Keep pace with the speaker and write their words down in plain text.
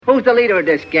Who's the leader of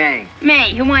this gang?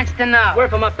 Me. Who wants to know? We're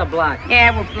from up the block.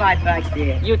 Yeah, we're blood back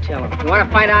there. You tell him. You want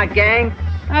to fight our gang?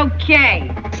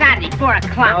 Okay. Saturday, 4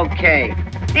 o'clock. Okay.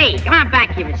 Hey, come on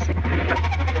back here a second.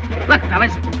 Look,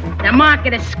 fellas, the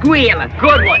market is Squealer.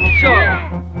 Good one. Sure.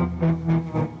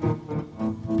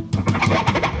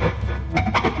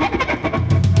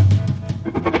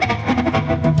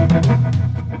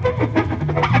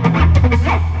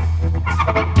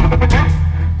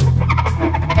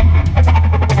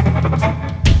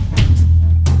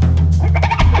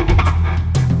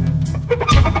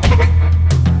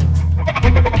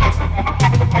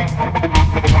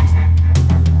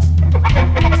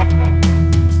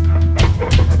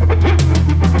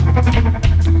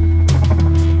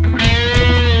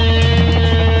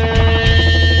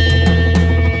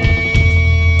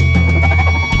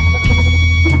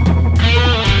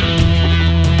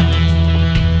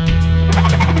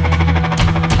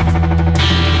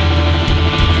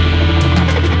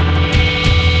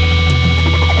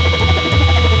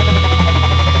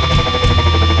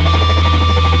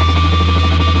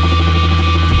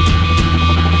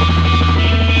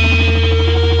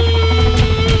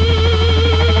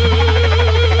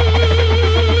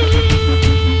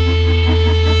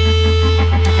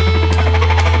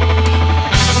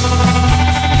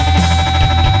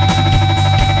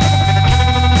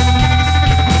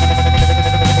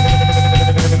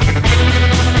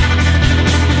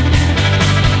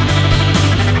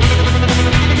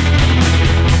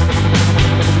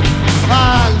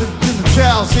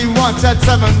 At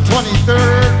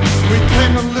 723rd, we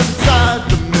came to live inside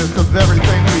the myth of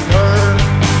everything we heard.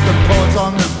 The poets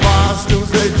on their bar stools,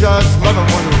 they just love it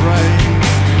when it rains.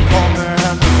 Comb their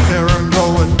hands in the mirror and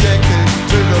go addicted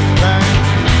to the pain.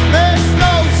 Makes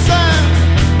no sense,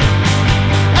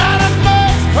 and it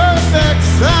makes perfect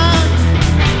sense.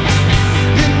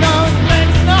 You know it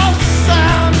makes no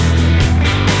sense,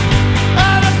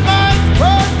 and it makes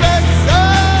perfect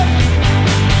sense.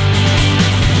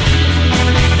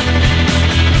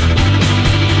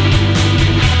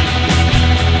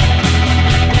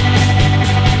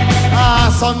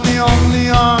 On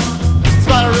neon,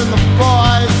 splattering the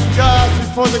boys just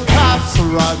before the cops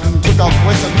arrived and took off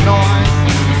with the noise.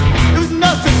 It was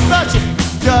nothing special,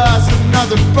 just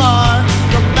another bar.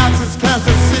 The Max's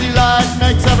Kansas City light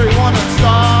makes everyone a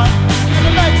star. And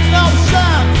it makes no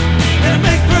sense, and it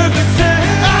makes perfect sense,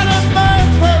 and it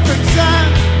makes perfect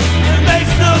sense, and it makes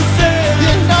no sense.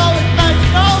 You know it makes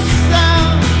no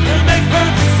sense, and it makes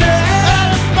perfect sense,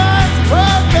 and it makes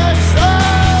perfect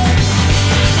sense.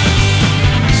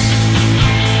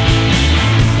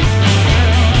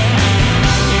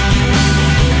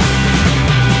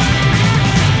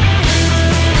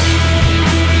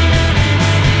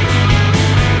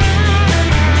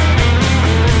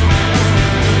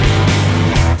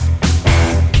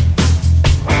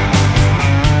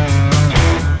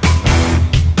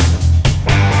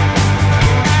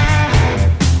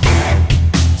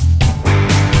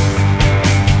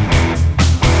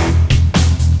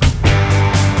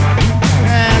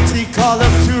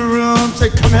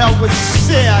 Come help with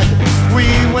Sid. We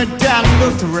went down and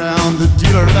looked around. The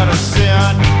dealer let us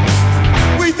in.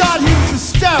 We thought he was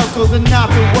hysterical. The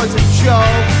napper was a joke.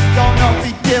 Don't know if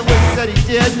he did what he said he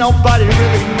did. Nobody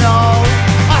really knows.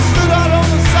 I stood out on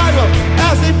the sidewalk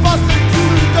as they busted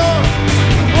through the door.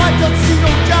 White tuxedo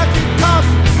jacket, cuff,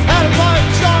 had a by a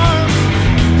charm.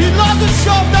 He loved the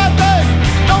show that day.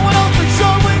 No one else for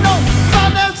sure we know.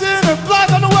 Sundance in her black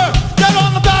underwear, dead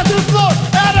on the bathroom floor.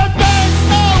 And it makes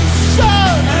no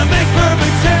sense. And it makes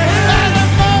perfect sense. And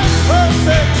it makes perfect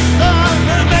sense.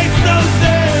 And it makes no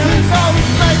sense. You know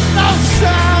it makes no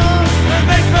sense. And it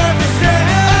makes perfect sense.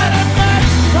 And it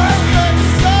makes perfect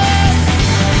sense.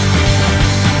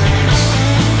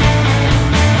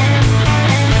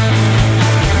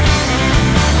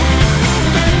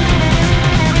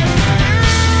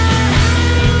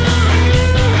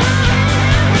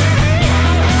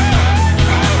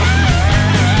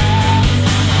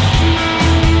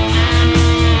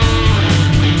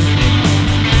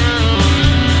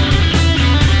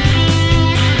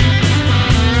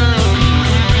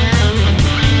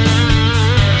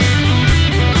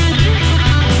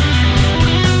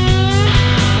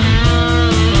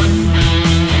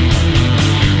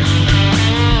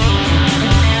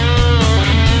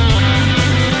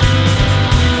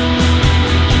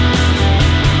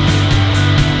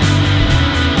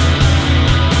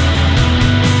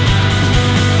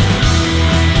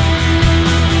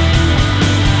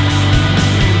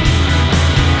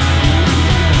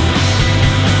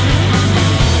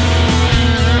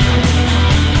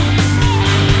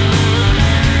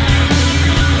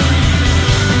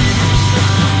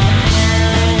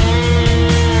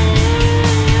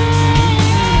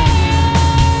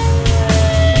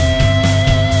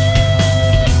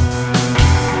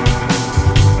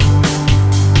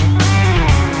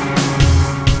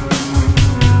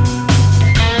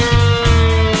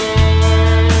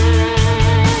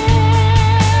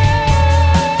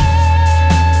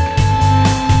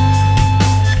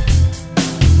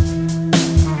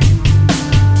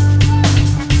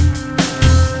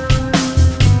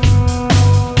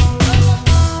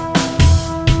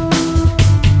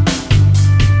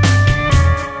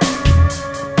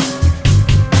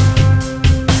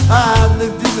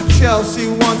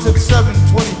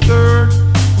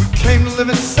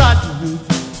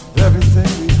 with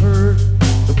everything we heard.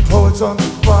 The poets on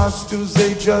the bar stools,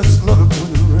 they just love it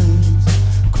when it rains.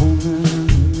 Cold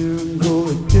and go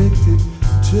addicted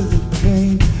to the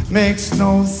pain. Makes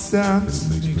no sense.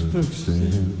 It makes perfect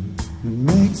sense. It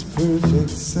makes perfect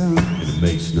sense. It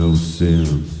makes no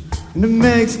sense. And it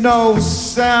makes no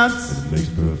sense. It makes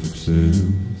perfect sense.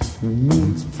 It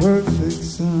makes perfect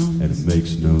sense. And it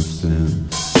makes no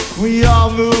sense. We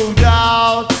all moved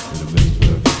out. And it makes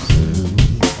perfect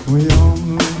sense. We all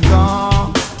moved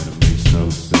on. And it makes no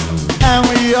sense. And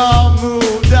we all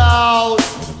moved out.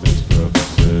 And it makes perfect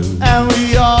sense. And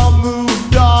we all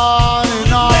moved on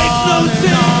and on. Makes no and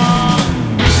sense. on.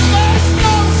 Makes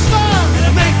no sense. And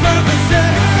it makes perfect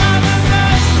sense. And it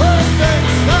makes perfect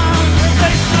sense. It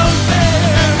makes no sense.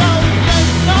 And it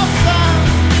makes no sense.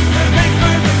 And it makes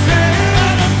perfect sense. And it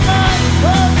makes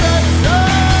perfect sense.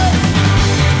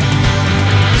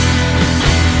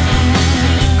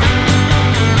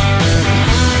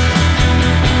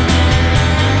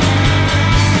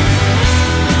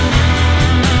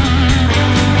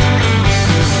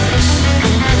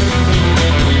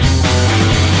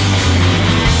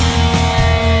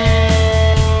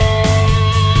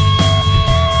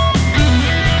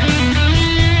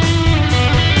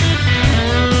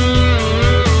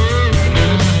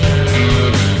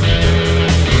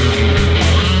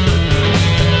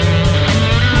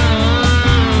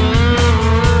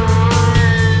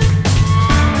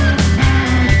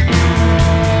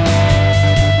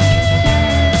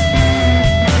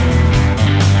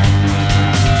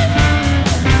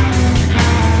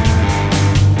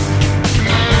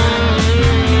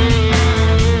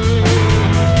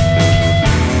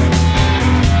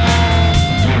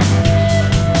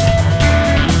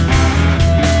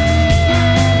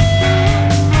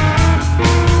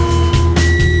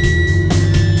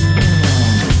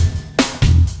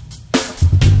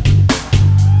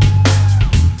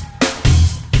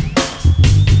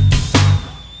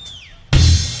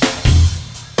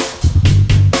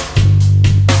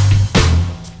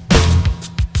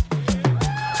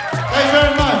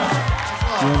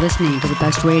 Listening to the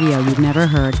best radio you've never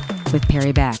heard with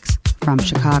Perry Bax from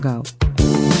Chicago.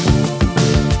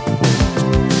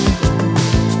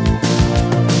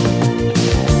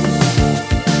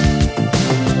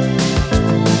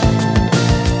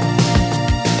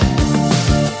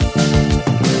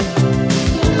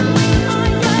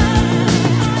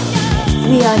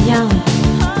 We are young,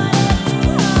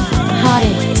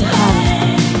 hearted to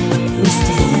heart, we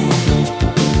stand.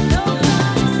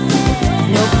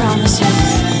 No promises,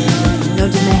 no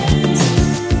demands.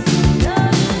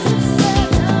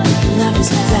 Love is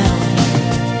a battlefield.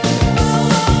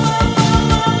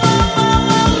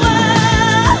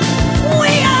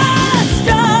 We are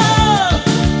strong.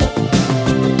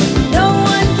 No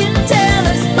one can tell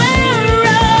us we're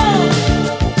wrong.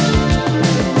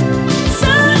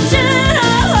 Searching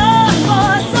our hearts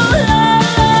for so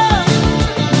long.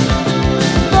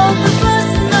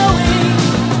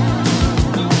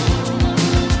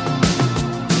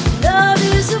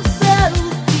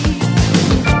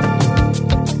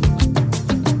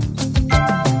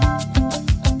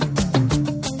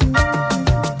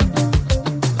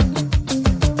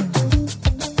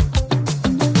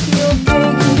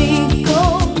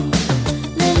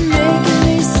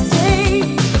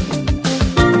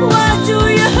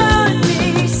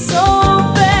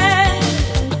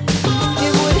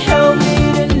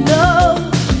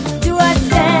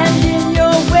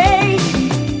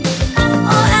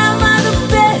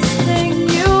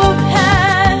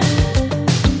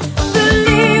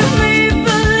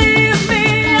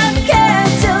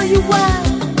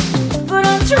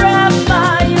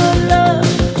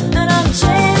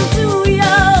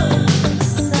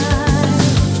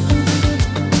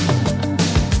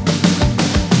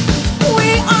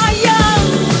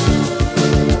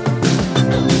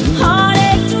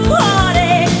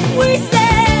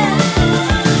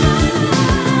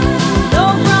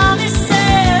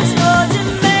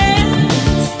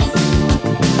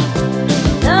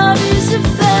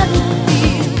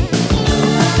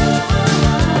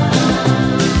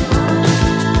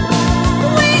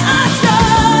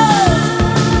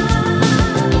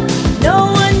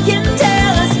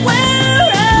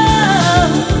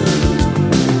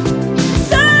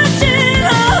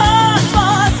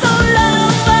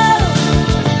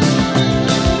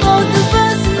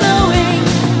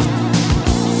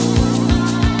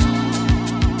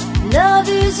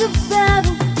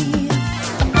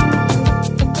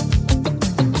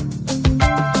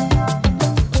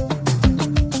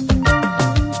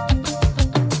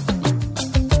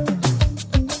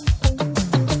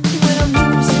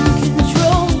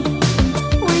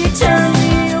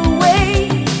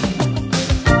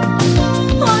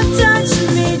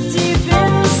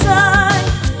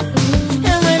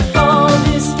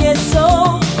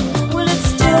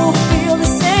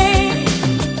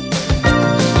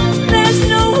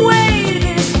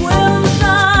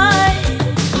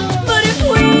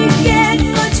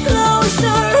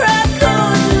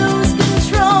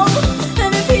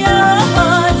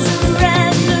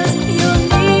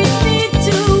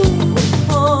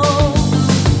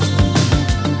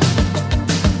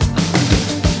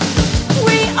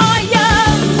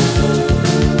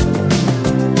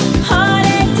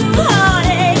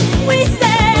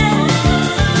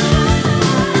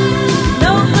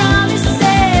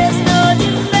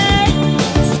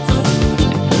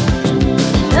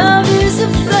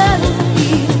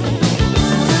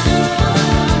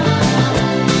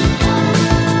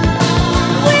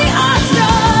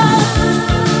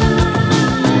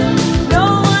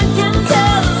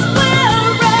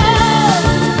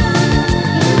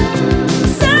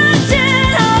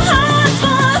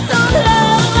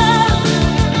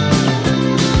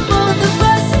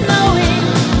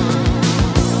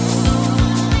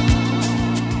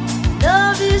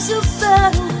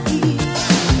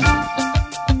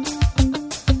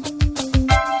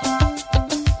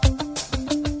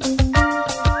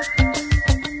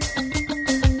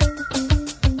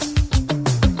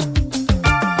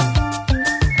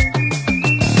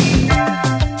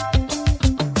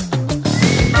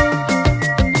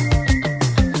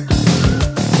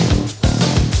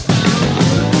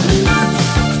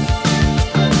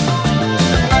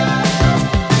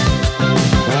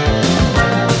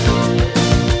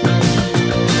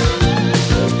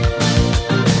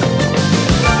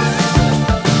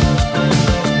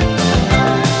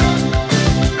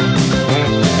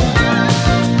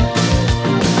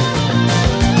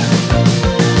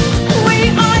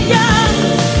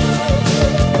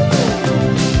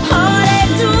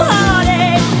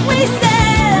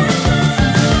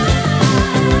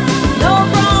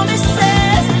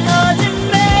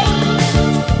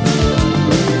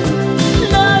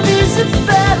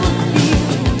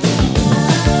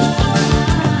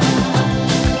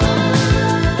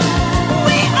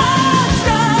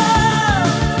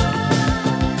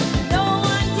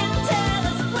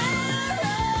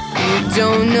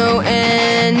 know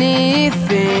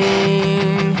anything.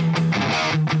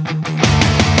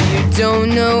 You don't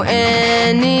know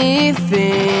anything.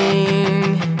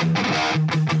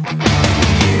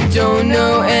 You don't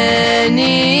know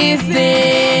anything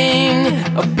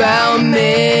about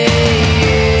me.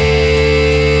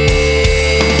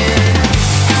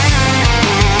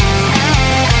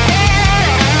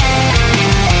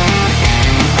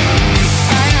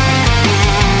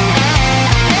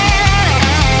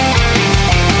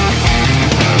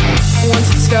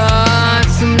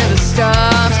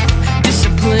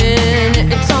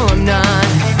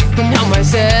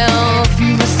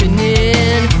 You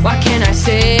listening? Why can't I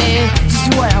say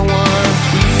just what I want?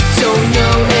 You don't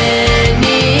know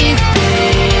anything.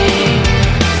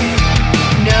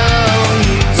 No,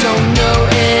 you don't know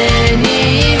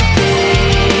anything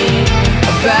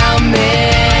about me.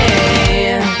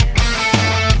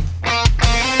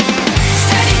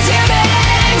 Steady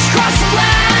damage, cross the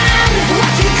line.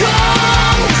 Watch me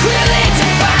come, clearly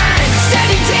defined.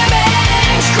 Steady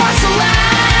damage, cross the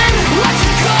line. Watch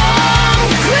me come,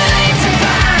 clearly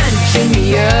defined. Chin me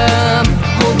up,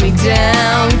 hold me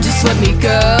down, just let me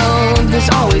go. There's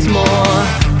always more.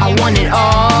 I want it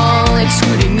all,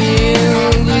 excluding you,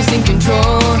 losing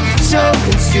control. So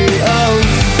construed. Oh,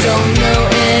 you don't know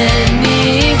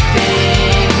anything.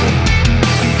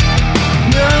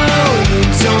 No, you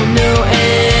don't know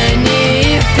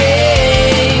anything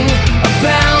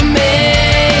about me.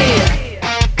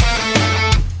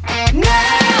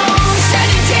 Now,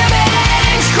 steady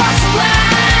damage, cross the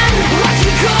line. Watch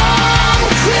me come,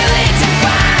 clearly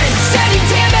defined. Steady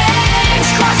damage,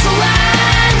 cross the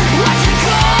line. Watch me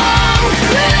come,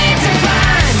 clearly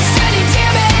defined. Steady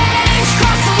damage,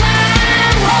 cross the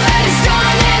line. All that is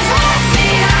done is left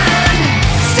behind.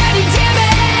 Steady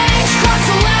damage, cross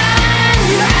the line.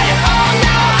 You had it all,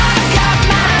 now I got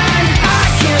mine. I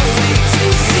can't wait to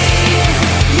see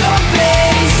your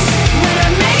face when I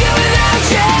make it without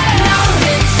you. I'll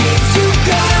let you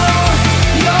go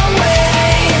your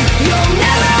way. You'll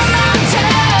never amount to.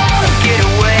 Get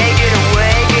away, get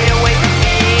away, get away from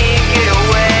me. Get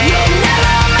away. You'll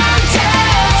never amount to.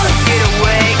 Get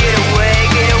away, get away,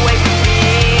 get away from me.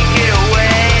 Get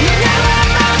away. You'll never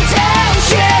amount to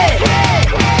shit.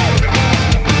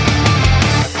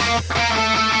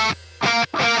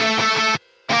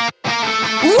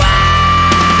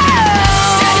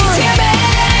 Steady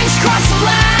damage, cross the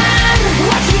line.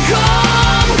 Watch me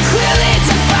come, clearly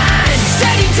defined.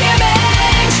 Steady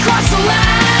damage, cross the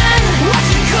line. Watch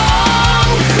me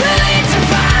come, clearly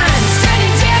defined. Steady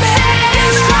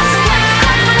damage, cross the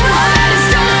line. All that is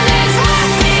done is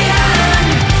left behind.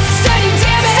 Steady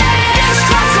damage,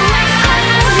 cross the line.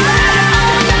 You had it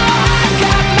all, now I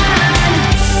got mine.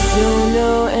 Don't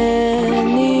know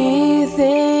anything.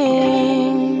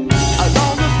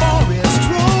 Along the forest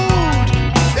road,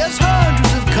 there's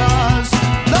hundreds of cars,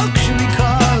 luxury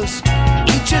cars.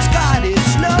 Each has got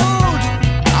its load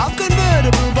of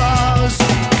convertible bars,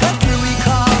 cutlery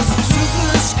cars,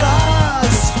 super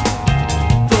scars.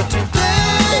 But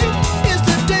today is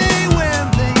the day when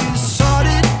they sort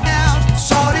it out,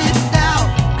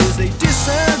 'cause they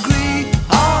disagree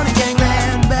on a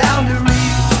gangland boundary.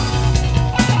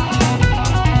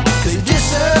 'Cause they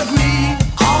disagree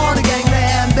on a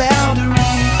gangland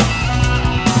boundary.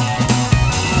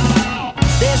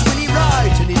 There's Willie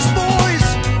Wright and his boys,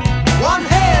 one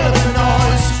hell of a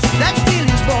noise. That's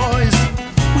Billy's boys,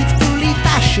 with fully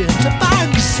fashioned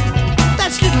bugs.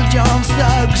 That's Little John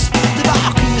Slugs, the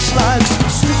barking slugs,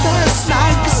 super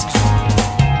slugs.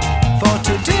 For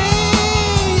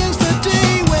today is the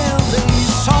day when they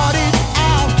sort it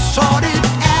out, sort it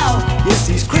out. Yes,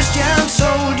 these Christian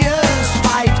soldiers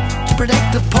fight to protect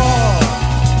the poor.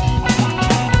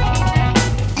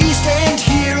 East End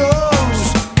heroes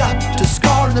got to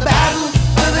score in the battle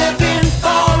of Epping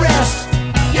Forest.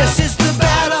 Yes, it's the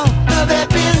battle of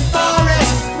Epping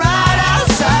Forest, right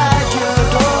outside your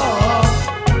door.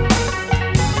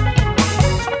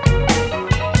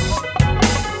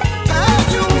 And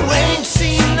you ain't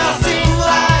seen nothing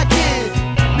like it.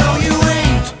 No, you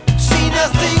ain't seen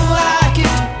nothing like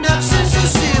it, not since the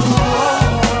Civil War.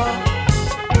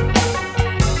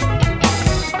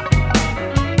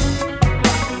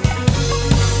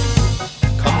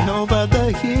 Coming over the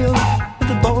hill,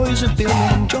 the boys are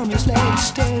building Johnny's legs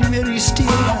stand very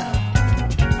still.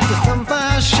 The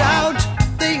thumpers shout,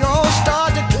 they all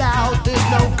start to clout. There's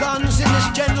no guns in this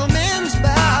gentleman's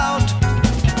bout.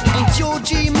 And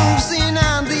Georgie moves in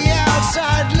on the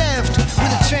outside left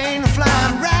with a chain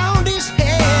flying round his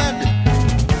head.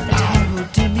 And Harold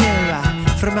Demura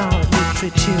from our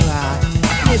literature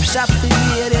nips up the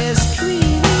nearest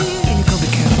tree. You go be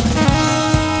careful.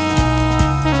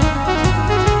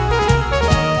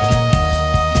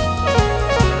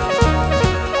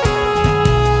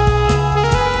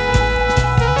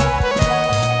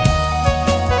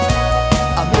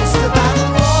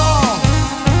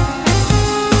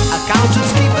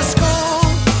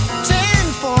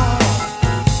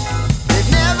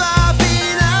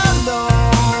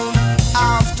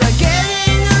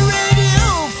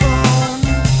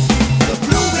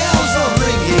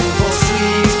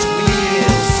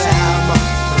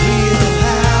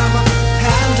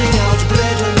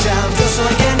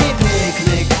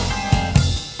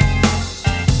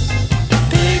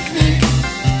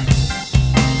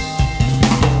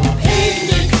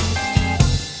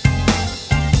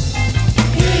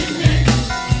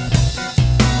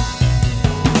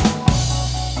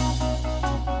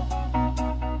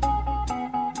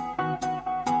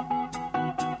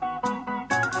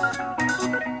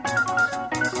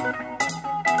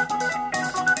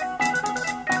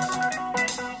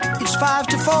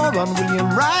 5-4 on William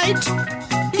Wright.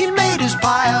 He made his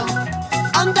pile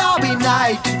on Derby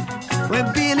night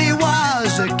when Billy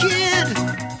was a kid,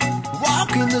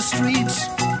 walking the streets.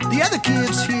 The other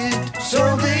kids hid,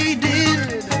 so they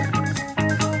did.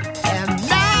 And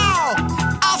now,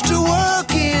 after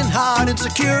working hard in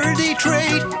security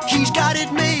trade, he's got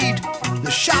it made. The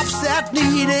shops that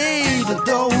need aid are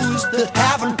those that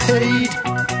haven't paid.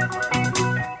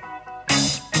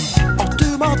 I'll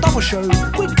do my double show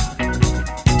quick.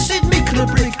 Sid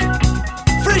Micklebrick,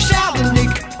 fresh out the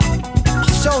nick.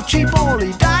 So cheap all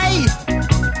day.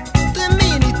 The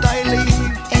minute they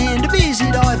leave and the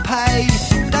visit I pay.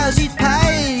 Does it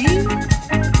pay?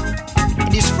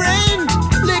 And his friend,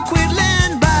 liquid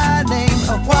land by name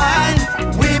of wine,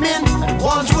 women, and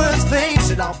Wandsworth fame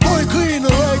said I'll break clean the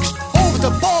legs over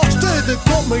the bastard that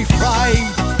got me frayed.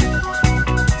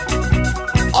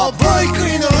 I'll break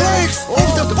clean the legs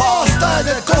over the bastard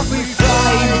that got me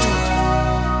frayed.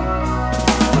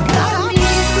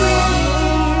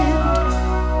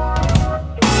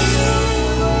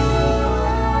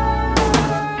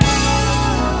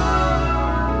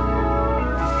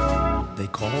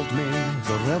 Called me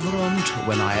the Reverend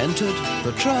when I entered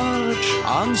the church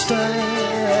unstained.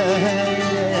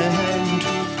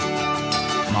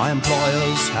 My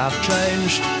employers have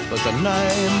changed, but the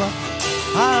name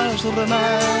has remained.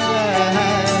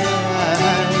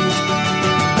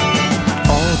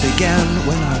 All began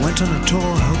when I went on a tour,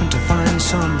 hoping to find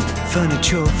some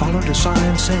furniture. Followed a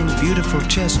sign saying beautiful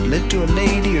chest, led to a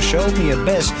lady who showed me her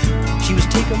best. She was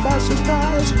taken by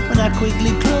surprise when I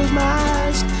quickly closed my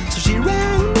eyes. So she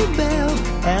rang the bell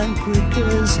and quick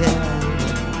as hell,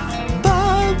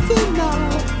 Bob the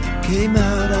Knob came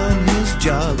out on his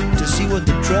job to see what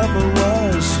the trouble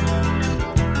was.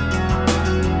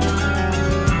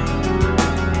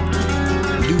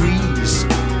 Louise,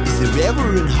 is the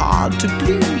Reverend hard to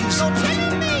please?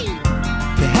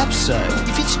 Perhaps, sir,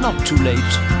 if it's not too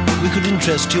late, we could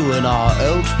interest you in our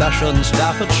old-fashioned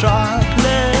Staffordshire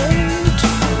plate.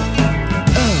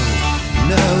 Oh,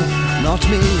 no, not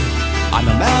me. I'm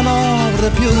a man of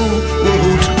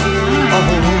repute.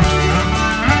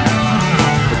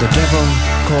 But the devil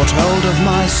caught hold of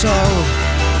my soul,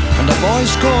 and a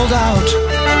voice called out,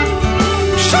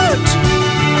 "Shoot!"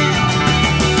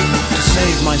 To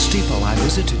save my steeple, I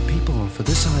visited people, for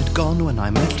this I'd gone when I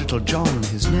met little John.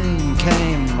 His name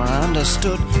came, I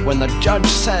understood, when the judge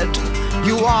said,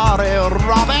 "You are a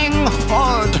Robin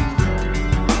Hood."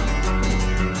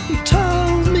 He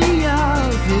told me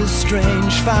of his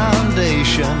strange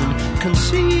foundation,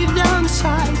 conceived on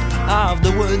sight of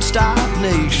the word starved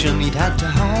nation. He'd had to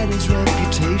hide his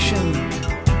reputation.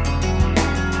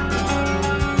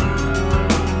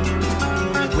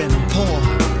 When poor,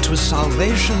 'twas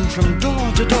salvation from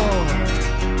door to door.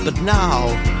 But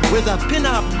now, with a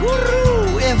pin-up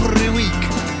guru every week,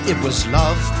 it was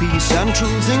love, peace, and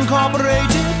truth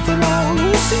incorporated for all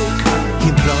who seek. He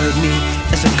employed me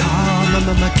as a car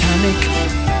mechanic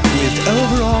with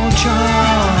overall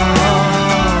charms.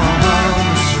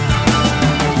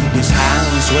 His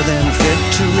hands were then fit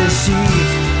to receive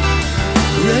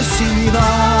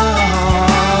arms.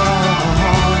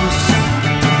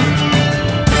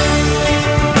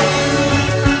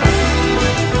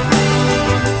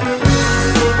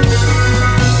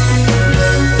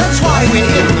 That's why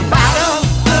we're in the battle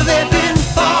of Epping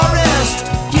Forest.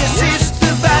 Yes, it's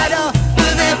the battle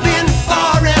of Epping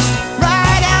Forest,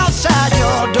 right outside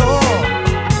your door.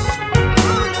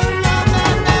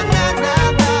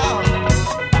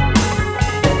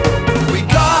 We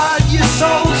guard your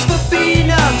souls for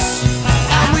peanuts,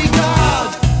 and we guard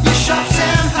your shops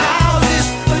and houses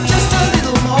for just a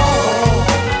little more.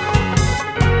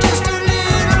 Just a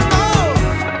little more.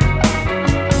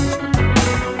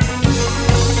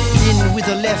 In with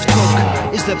the left hook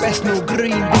is the best Mill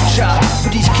Green butcher,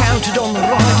 but he's counted on the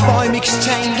right by mixed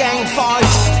chain gang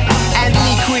fight. And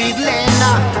liquid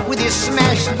Lena with his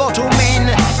smashed bottle men,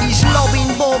 he's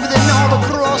lobbing Bob the knob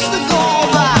across the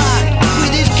Gorba.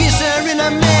 With his kisser in a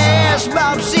mess,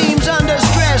 Bob seems under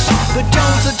stress, but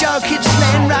John's the joke hits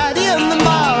Len right in the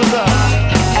mouth.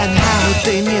 And Howard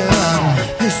Damien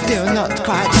is still not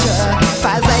quite sure,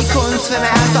 5 acorns from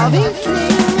out of his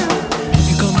fling.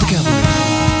 You come together.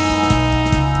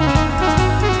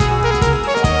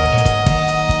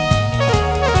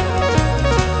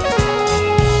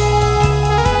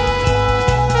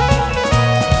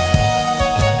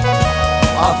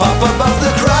 Up above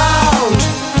the crowd,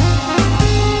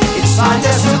 it's signed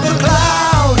as to the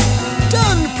cloud,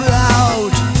 done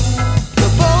proud. The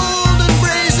bold and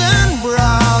brazen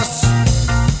brass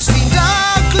seen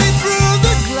darkly through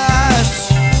the glass.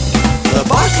 The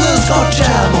butler's got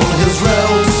jazz.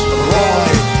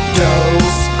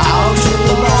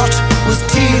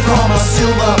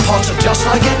 restaurants are just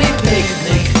like any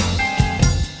picnic.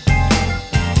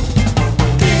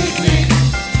 Picnic.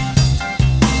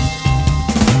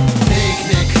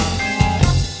 Picnic.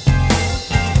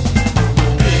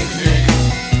 Picnic.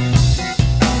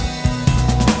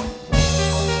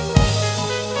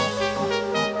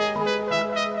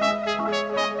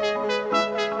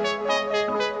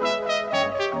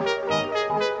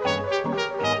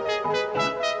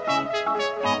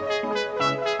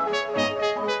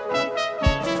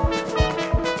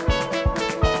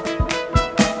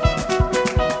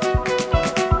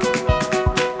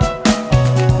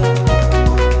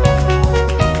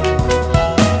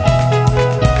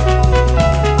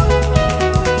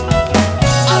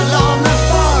 Along the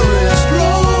forest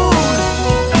road,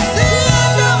 the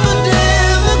end of the day,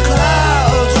 the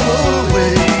clouds roll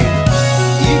away.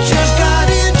 Each has got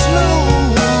its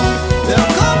load.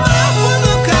 They'll come out for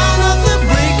the count of the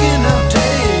breaking of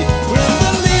day. When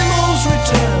the limos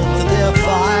return for their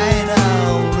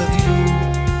final review,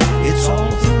 it's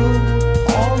all through.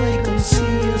 All they can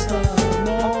see is the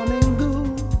morning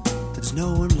dew. There's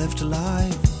no one left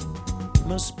alive.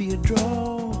 Must be a draw.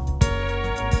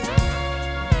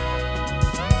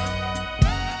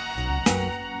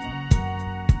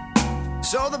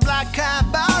 So the black cat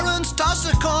barons toss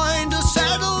a coin to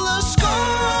settle the score.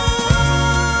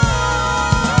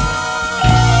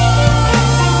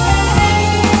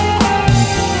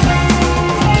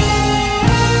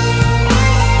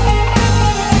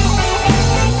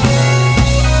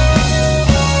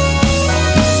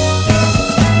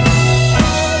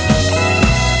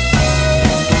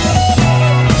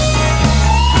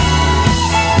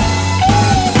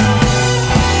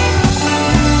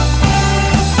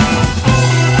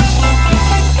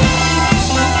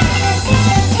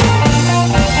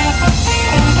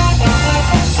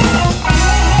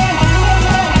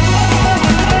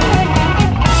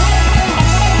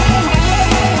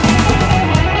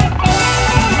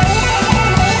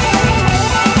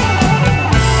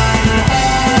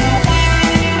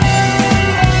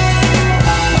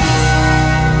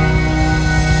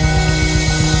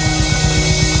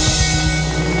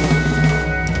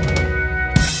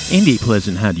 And a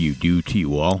pleasant how do you do to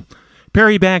you all.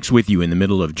 Perry Bax with you in the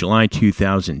middle of July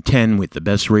 2010 with the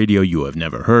best radio you have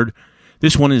never heard.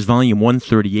 This one is volume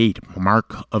 138,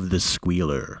 Mark of the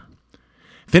Squealer.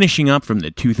 Finishing up from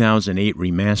the 2008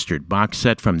 remastered box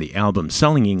set from the album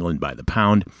Selling England by the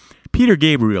Pound, Peter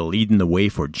Gabriel leading the way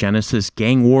for Genesis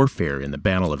gang warfare in the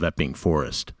Battle of Epping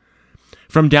Forest.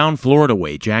 From down Florida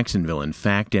way, Jacksonville in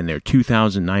fact, and their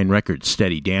 2009 record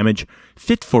Steady Damage,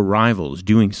 Fit for Rivals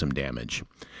doing some damage.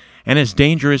 And as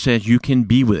dangerous as you can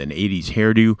be with an 80s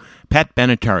hairdo, Pat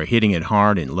Benatar hitting it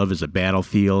hard in Love is a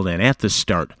Battlefield, and at the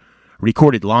start,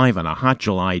 recorded live on a hot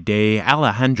July day,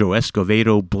 Alejandro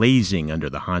Escovedo blazing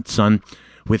under the hot sun,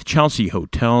 with Chelsea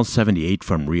Hotel 78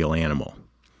 from Real Animal.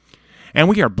 And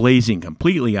we are blazing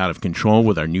completely out of control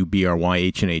with our new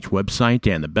BRYH&H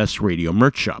website and the Best Radio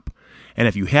merch shop. And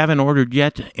if you haven't ordered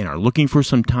yet and are looking for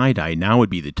some tie-dye, now would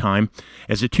be the time,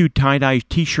 as the 2 tie-dye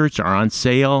t-shirts are on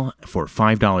sale for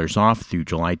 $5 off through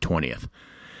July 20th.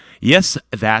 Yes,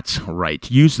 that's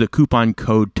right. Use the coupon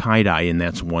code tie-dye, and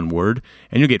that's one word,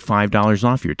 and you'll get $5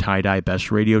 off your tie-dye Best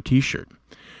Radio t-shirt.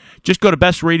 Just go to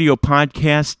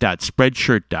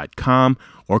bestradiopodcast.spreadshirt.com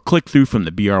or click through from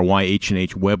the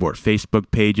BRYH&H web or Facebook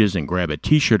pages and grab a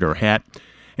t-shirt or hat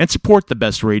and support the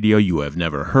best radio you have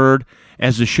never heard,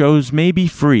 as the shows may be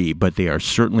free, but they are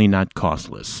certainly not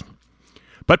costless.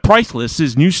 But priceless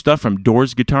is new stuff from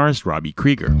Doors guitarist Robbie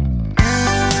Krieger.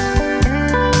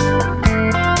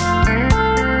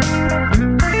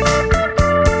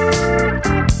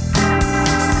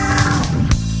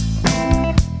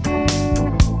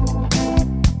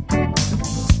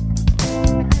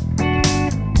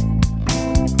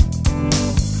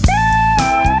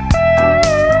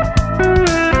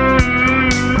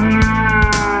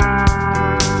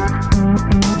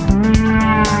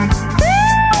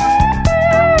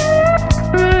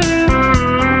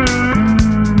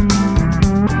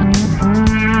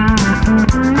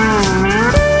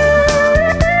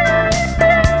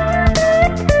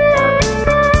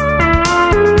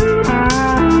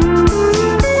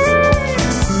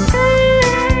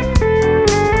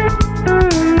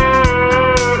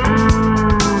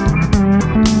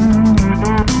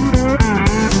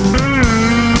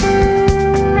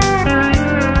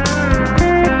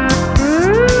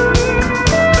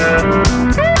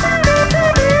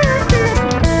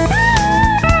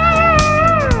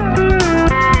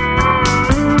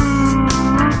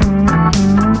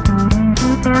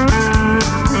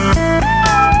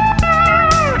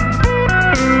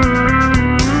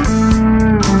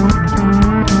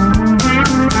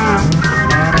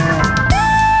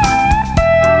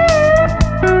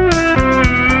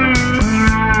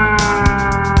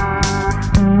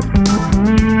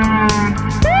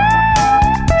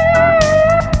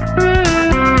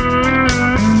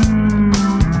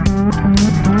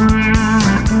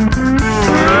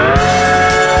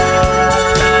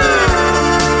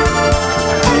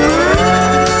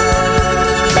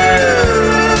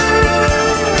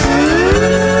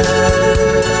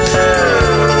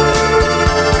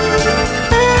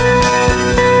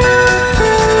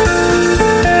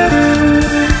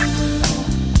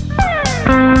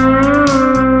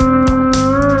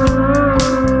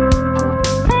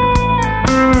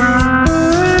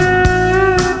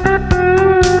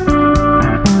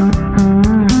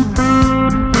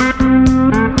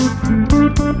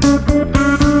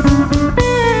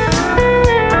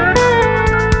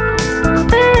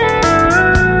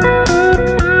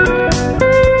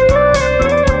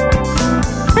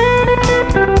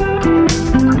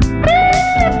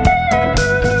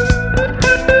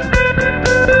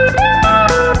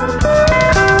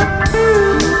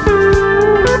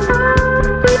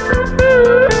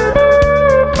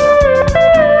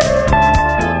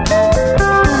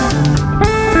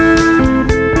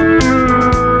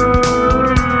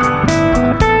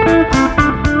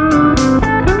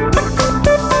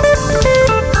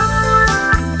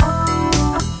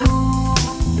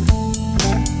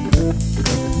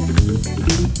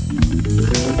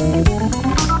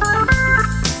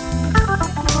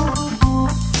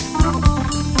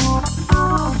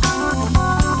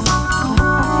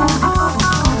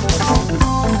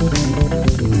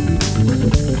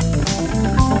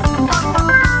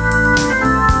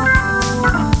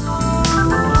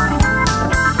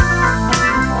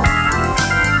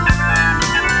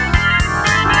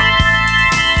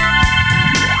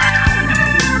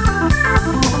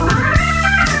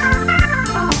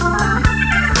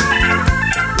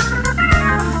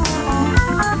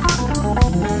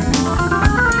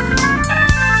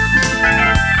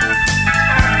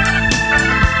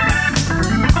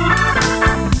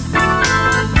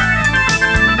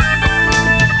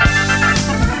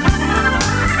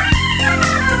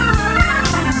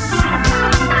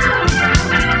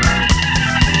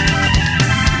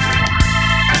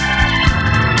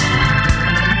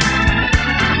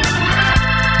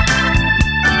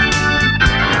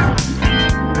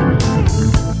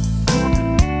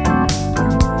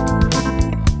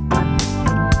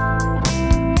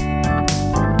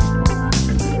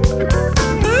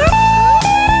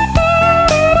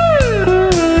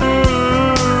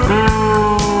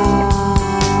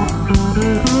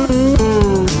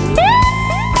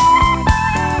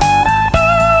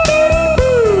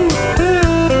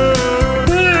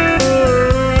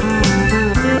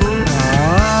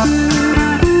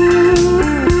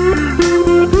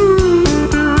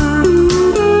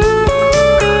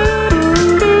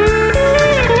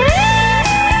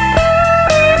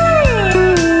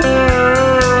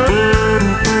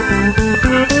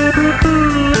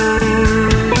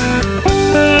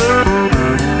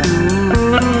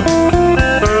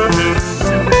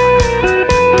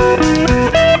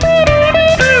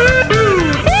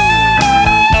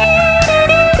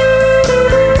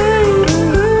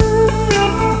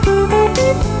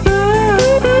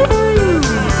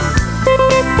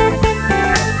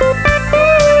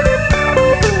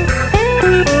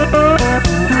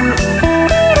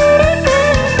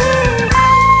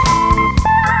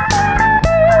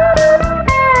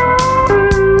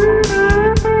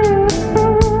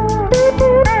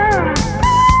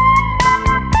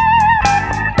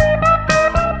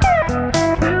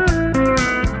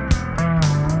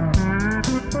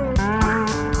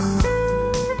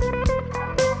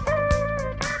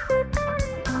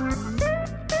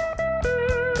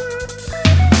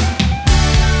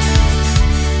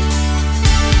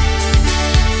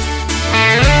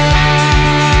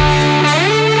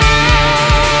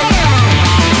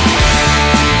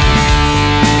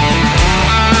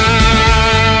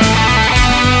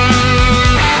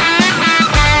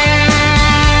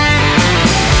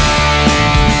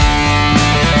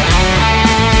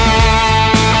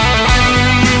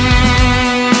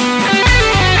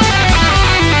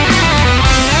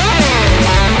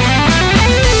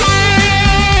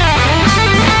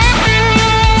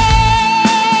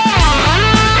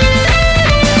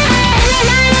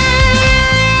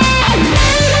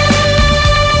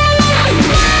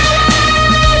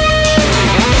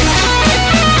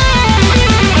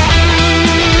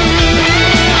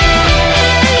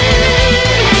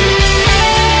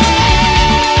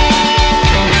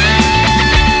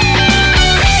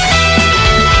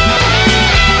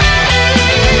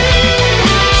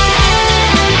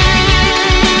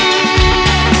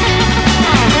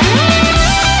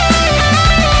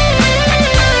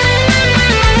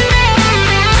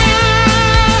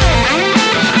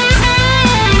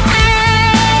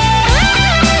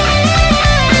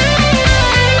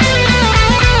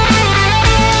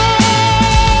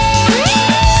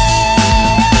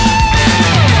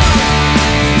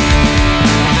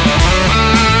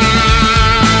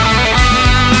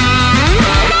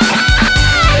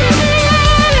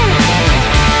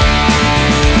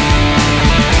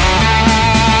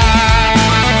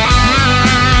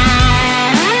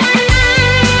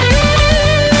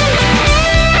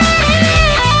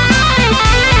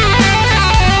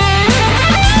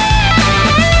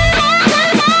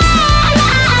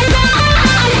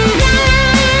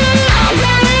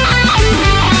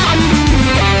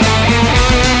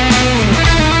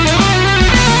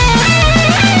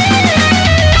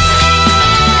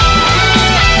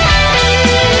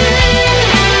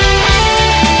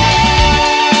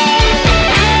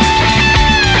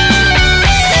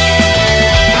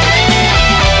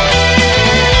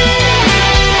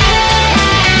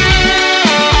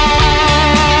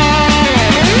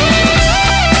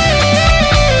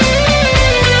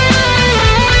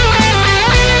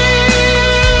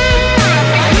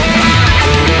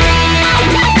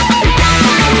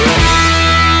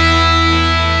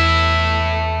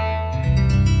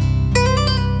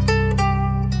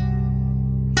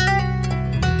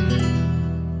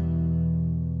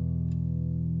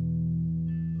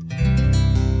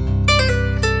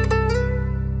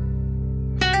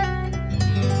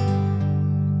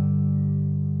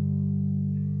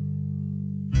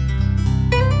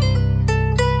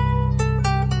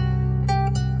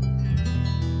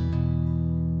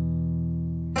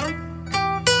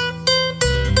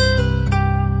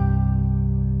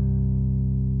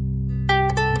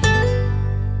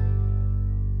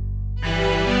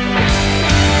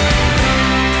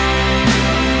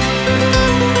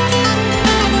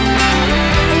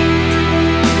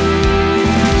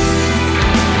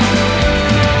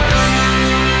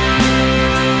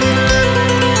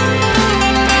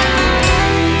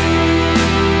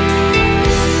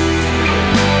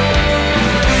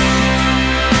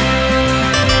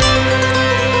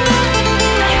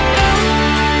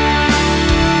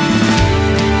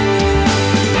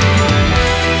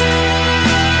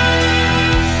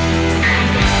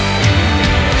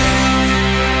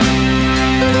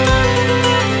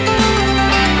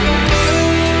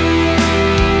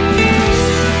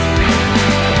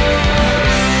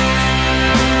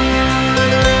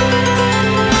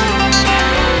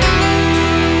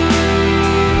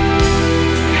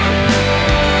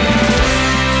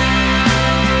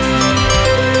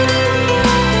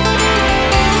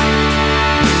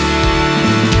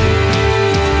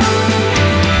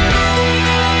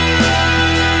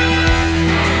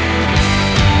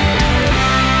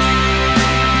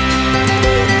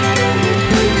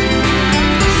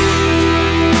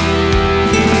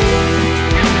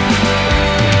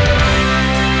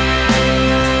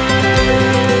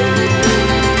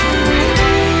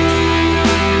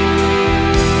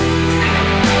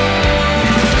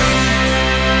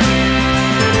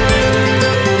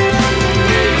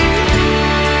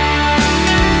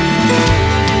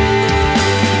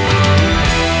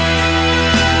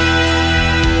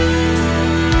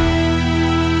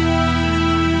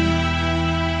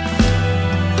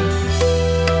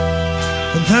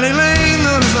 Penny Lane,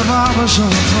 there's a barber showing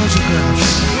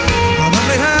photographs. All that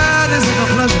they had is like a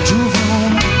pleasure true from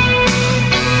home.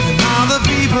 And all the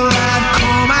people that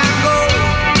come and go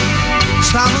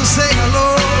stop and say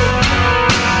hello.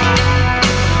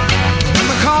 In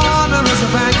the corner is a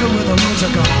banker with a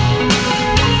motor car.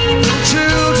 The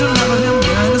children never him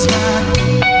behind his back.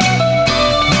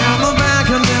 And the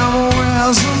banker never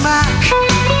wears a Mac.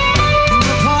 In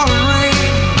the pouring rain,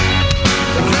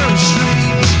 very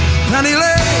strange. Penny Lane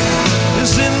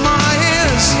is in my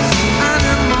ears and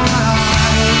in my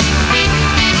eyes.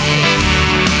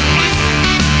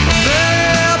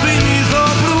 There beneath the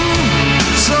blue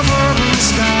suburban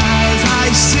skies,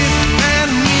 I sit and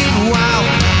meanwhile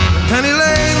Penny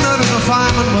Lane, there is a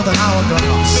fireman with an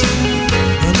hourglass,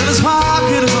 and in his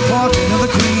pocket is a portrait of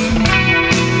the Queen.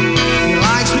 He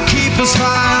likes to keep his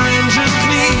fire engine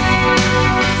clean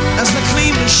as the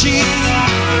clean machine.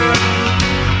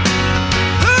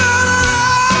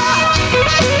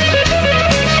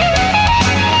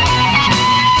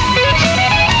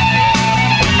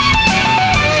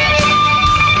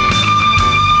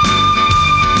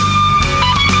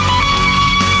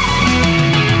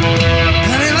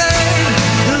 Penny Lane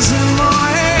is in my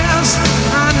ears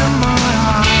and in my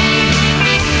eyes.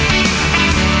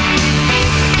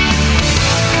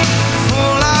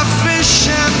 Full of fish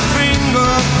and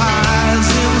finger pies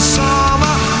in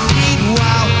summer.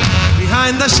 Meanwhile,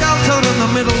 behind the shelter in the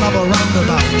middle of a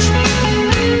roundabout,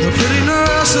 the pretty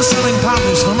nurse is selling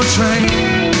powders from a tray.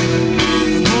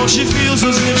 And though she feels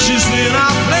as if she's in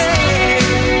our play,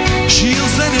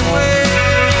 she's anyway.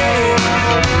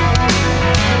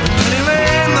 Penny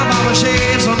Lane, the barber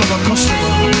shaves under the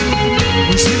customer.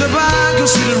 We see the banker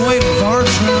sitting waiting for a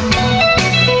trim,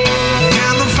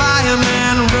 and the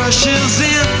fireman rushes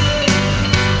in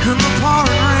the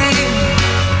pouring rain.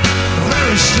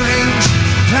 Very strange.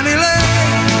 Penny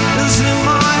Lane is in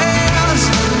my ears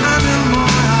and in my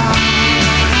eyes.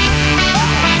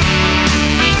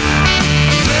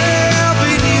 There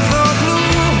beneath the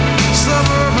blue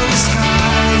suburban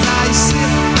skies, I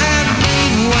sit and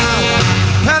meanwhile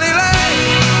Penny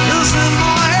Lane is in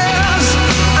my ears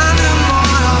and in my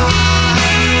eyes.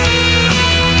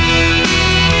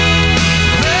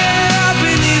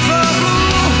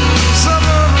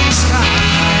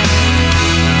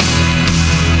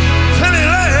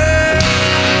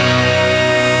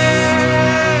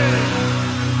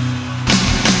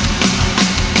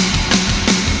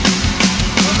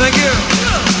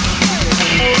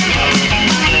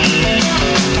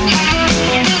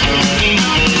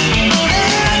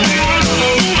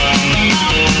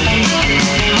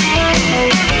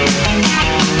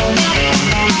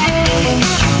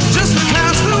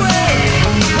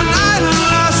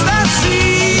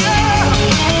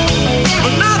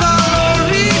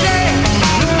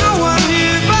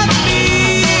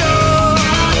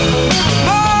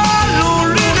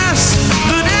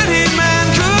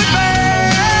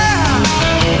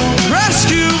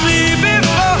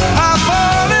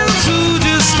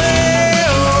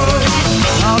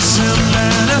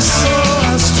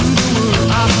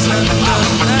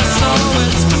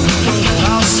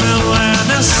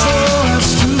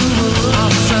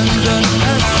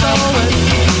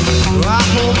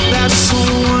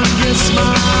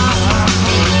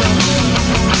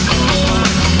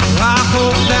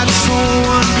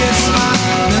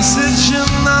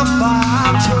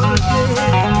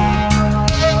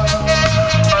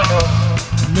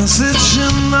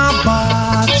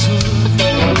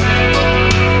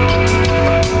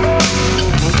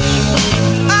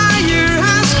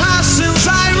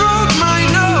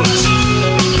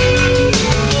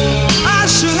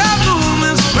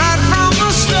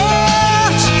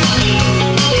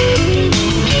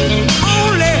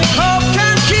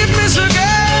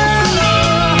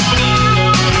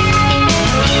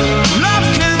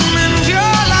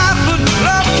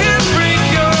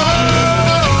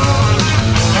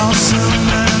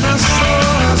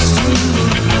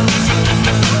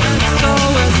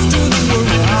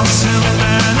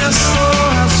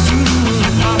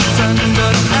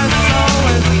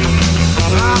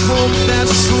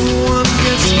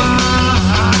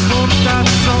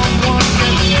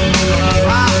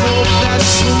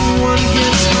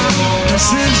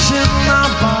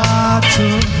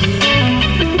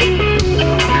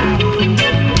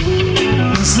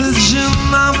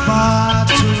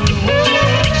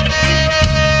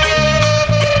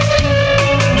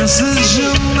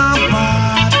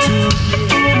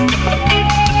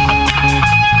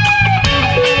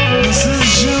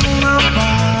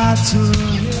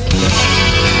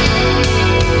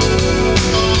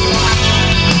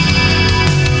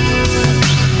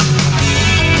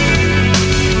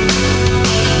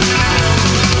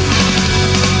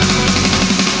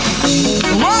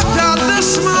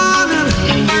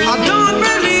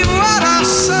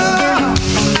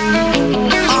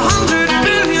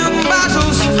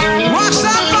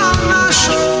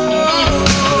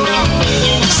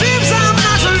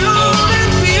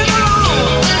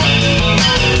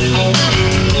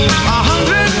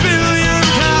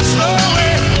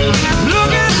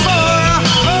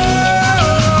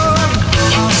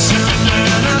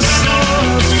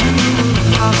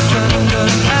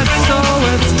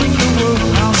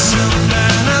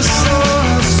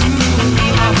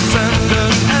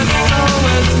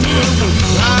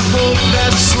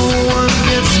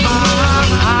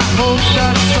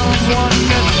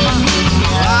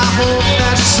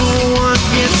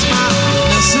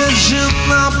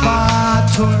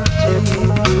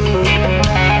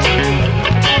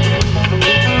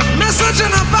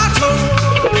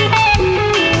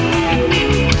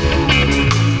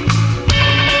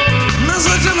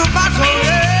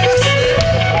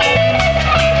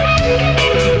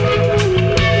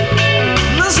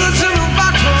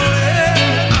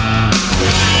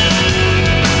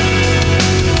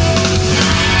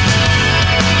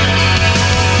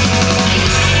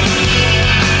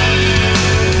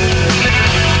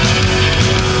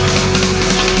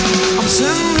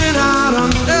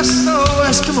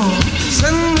 come on.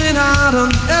 Sending out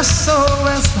an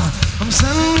SOS. I'm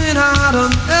sending out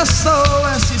an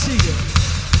SOS. You see it?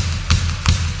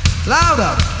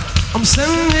 Louder. I'm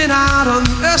sending out an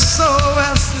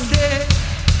SOS today.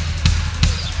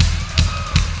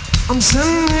 I'm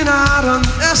sending out an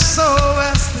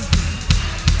SOS today.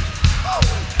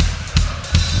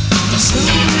 I'm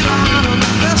sending out an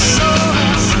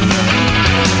SOS today.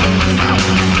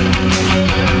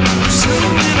 I'm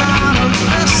sending out an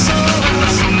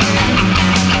SOS today.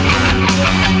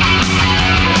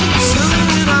 I'm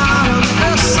sending out an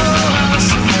SOS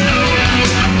today.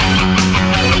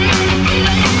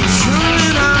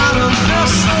 Sending out an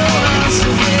SOS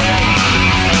today.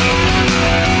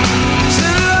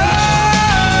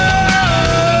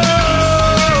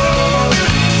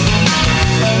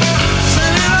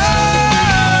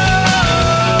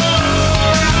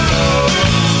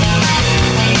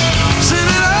 Send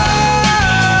it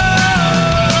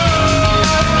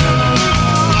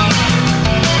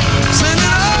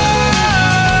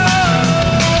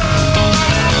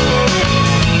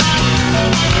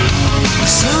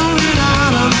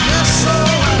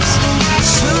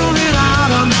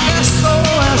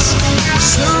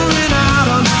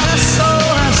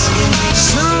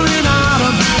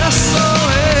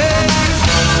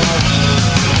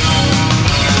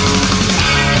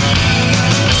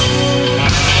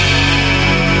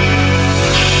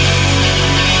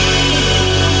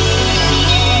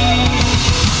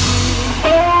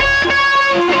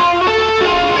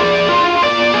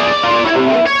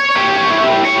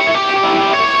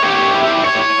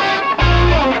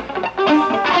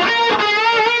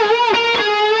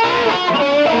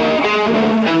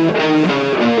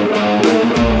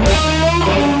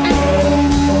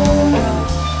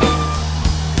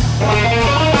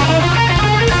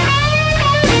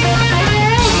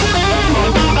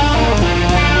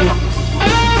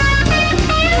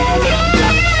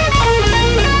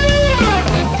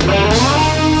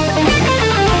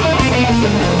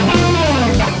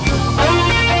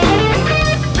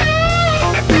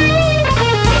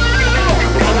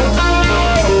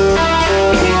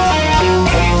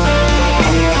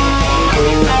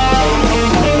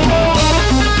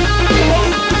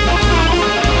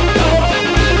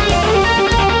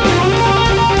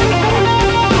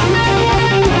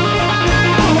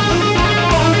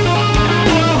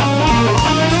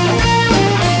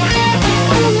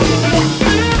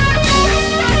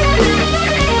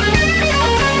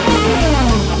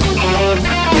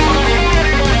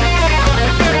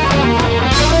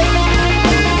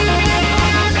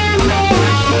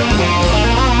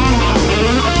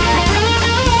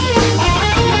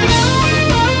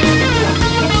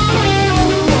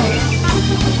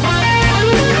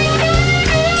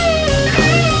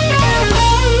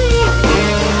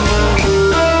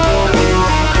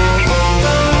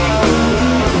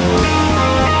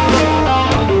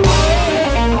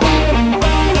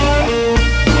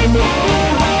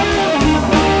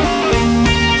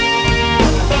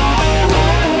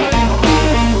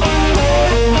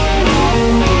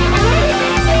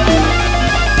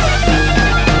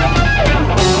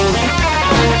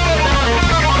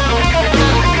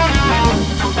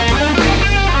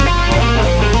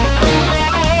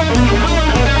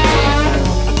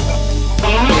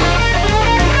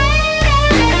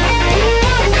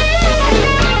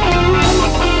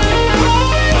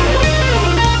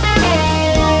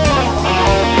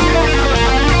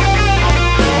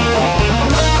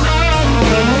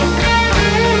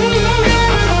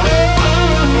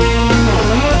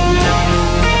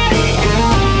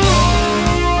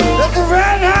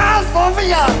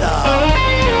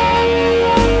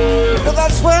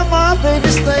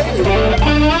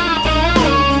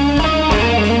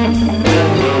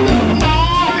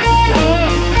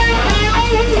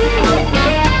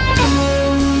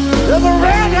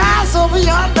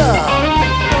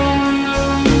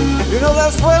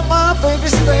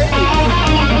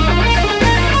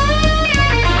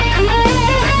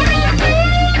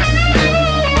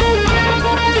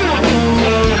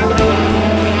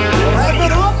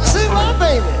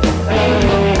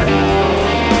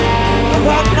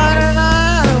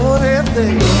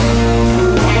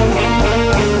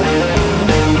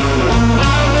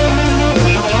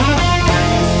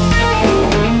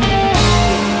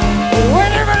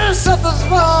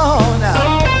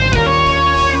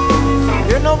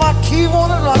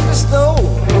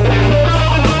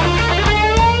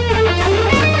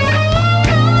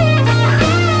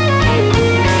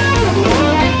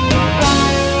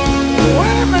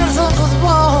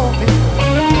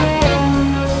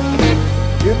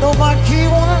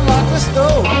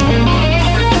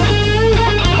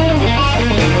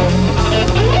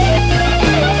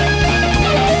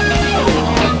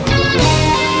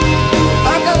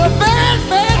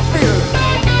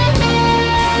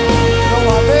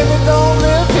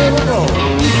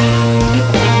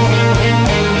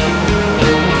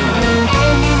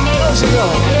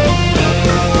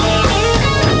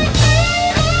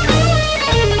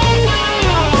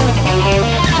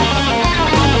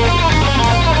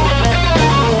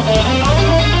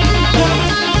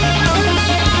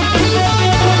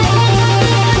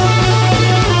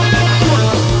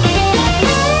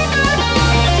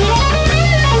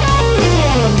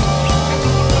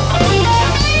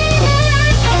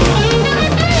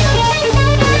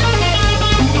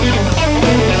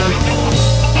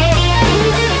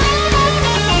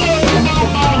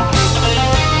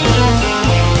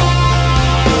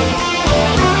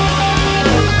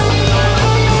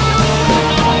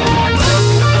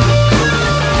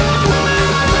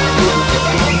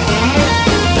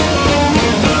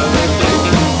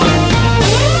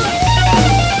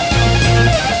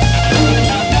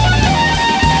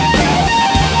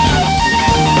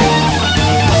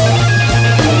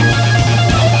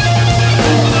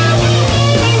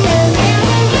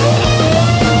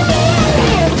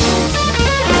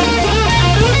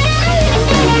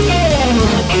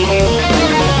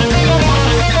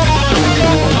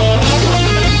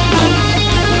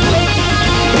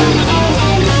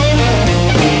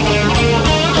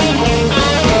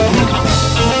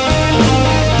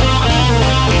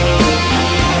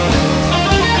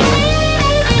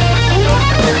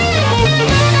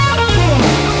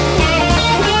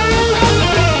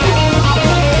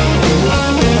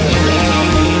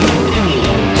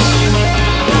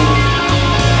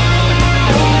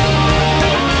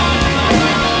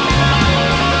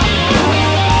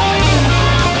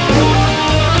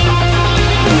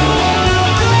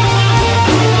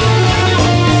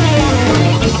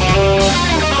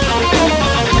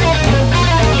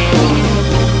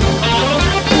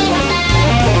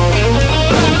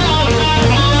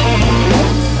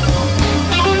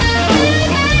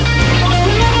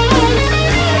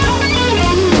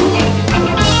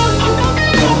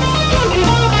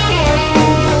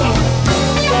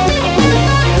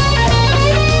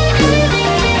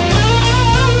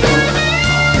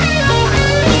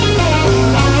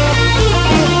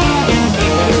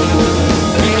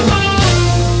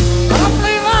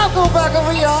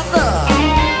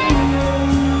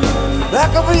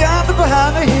over yonder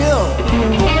behind the hill.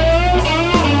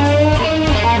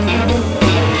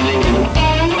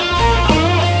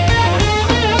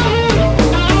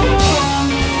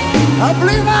 I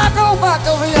believe I'll go back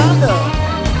over yonder.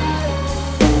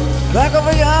 Back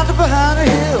over yonder behind the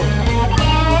hill.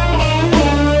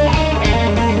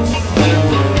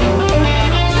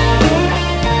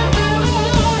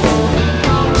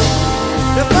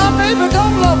 If my baby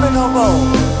don't love me no more,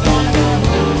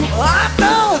 I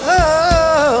know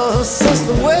her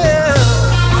sister well.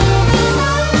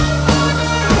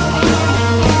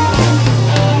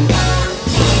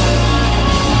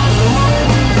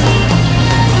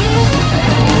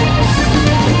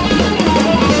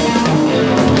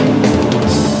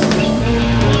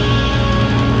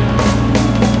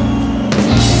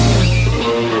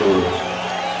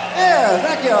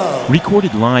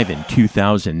 Recorded live in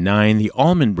 2009, the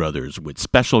Allman Brothers with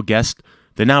special guest,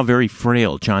 the now very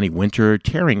frail Johnny Winter,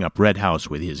 tearing up Red House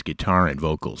with his guitar and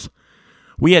vocals.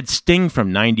 We had Sting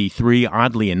from 93,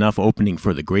 oddly enough opening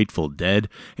for the Grateful Dead,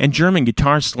 and German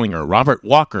guitar slinger Robert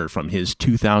Walker from his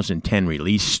 2010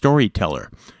 release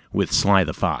Storyteller with Sly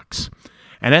the Fox.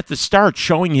 And at the start,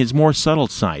 showing his more subtle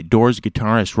side, Doors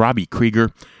guitarist Robbie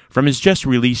Krieger from his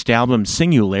just-released album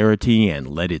Singularity and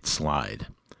Let It Slide.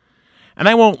 And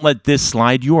I won't let this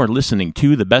slide. You are listening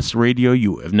to the best radio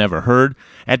you have never heard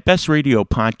at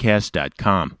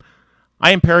bestradiopodcast.com.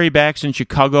 I am Perry Bax in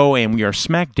Chicago, and we are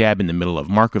smack dab in the middle of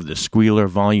Mark of the Squealer,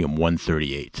 Volume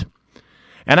 138.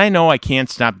 And I know I can't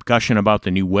stop gushing about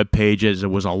the new webpage as it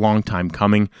was a long time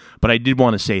coming, but I did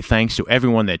want to say thanks to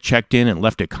everyone that checked in and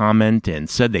left a comment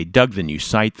and said they dug the new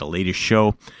site, the latest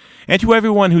show. And to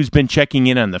everyone who's been checking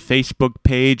in on the Facebook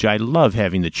page, I love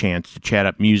having the chance to chat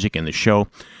up music in the show,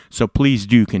 so please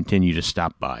do continue to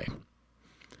stop by.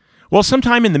 Well,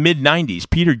 sometime in the mid-90s,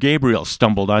 Peter Gabriel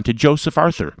stumbled onto Joseph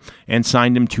Arthur and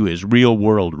signed him to his Real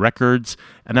World Records,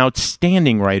 an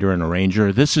outstanding writer and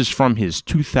arranger. This is from his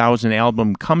 2000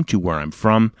 album, Come to Where I'm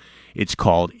From. It's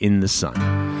called In the Sun.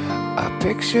 I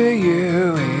picture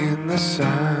you in the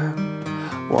sun,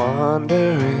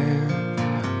 wondering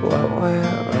what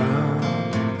went wrong,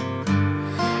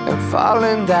 and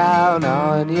falling down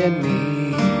on your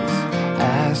knees,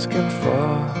 asking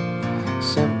for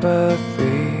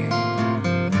sympathy,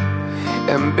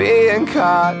 and being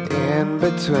caught in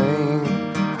between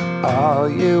all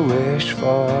you wish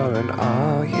for and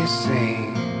all you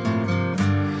see,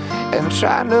 and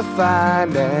trying to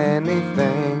find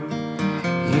anything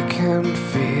you can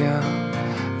feel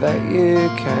that you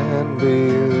can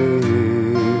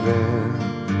believe in.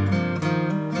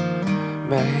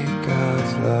 May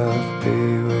God's love be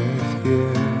with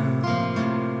you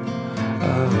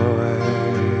always.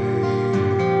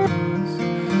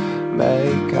 May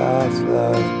God's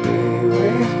love be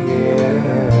with you.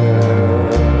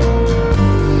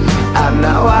 I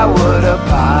know I would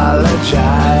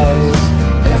apologize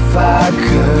if I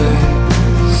could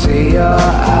see your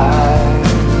eyes,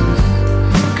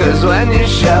 'cause when you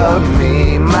showed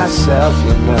me myself,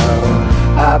 you know,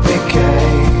 I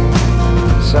became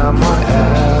someone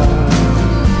else.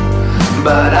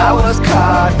 But I was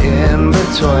caught in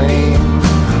between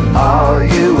all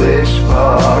you wish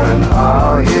for and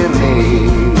all you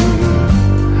need.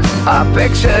 I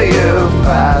picture you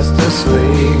fast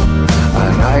asleep, a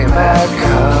nightmare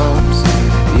comes,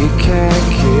 you can't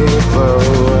keep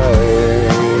away.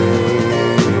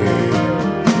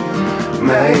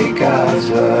 May God's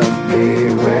love be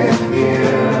with you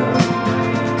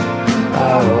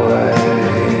always.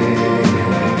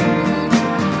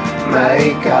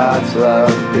 May God's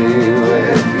love be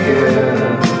with you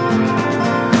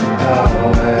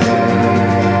always.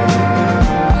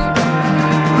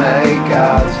 May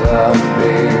God's love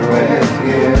be with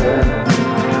you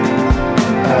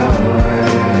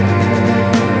always.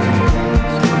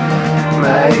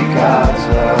 May God's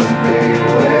love be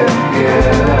with you.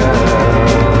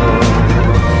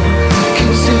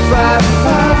 'Cause if I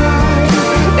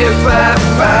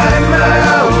find my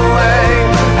own way,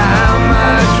 how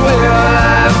much will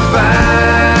I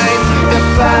find?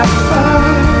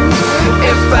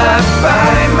 If I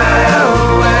find my own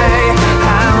way,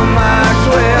 how much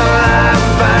will I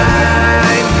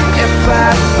find? If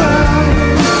I find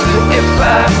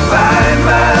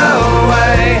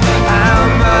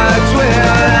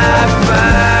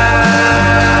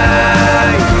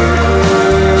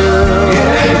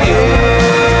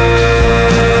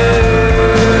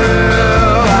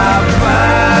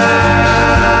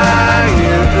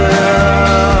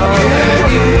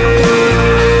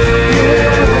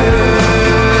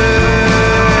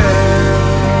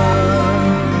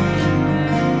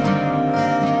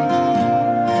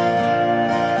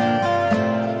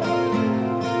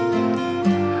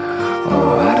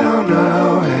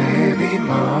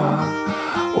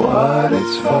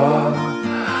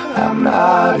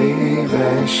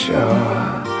even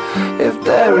sure if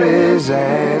there is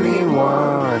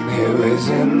anyone who is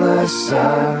in the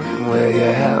sun. Will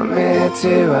you help me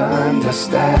to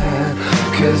understand?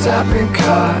 'Cause I've been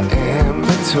caught in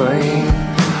between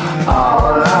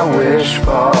all I wish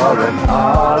for and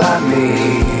all I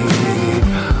need.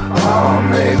 Or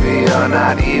maybe you're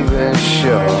not even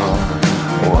sure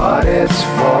what it's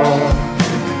for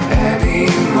any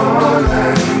more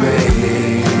than me.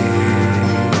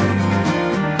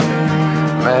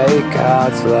 May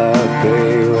God's love be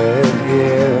with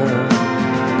you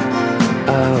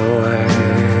always.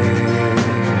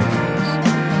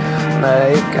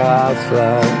 May God's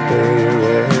love be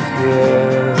with you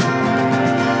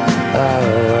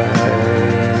always.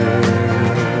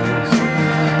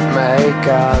 May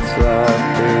God's love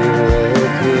be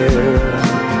with you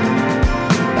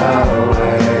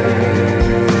always.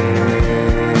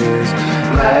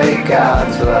 May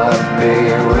God's love be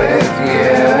with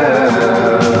you.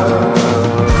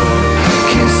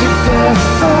 'Cause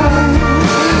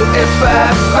if I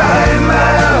find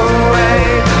my way,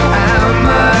 how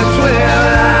much will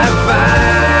I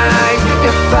find?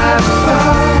 If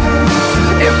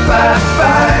I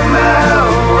find my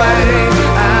way,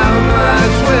 how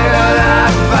much will I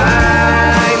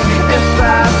find?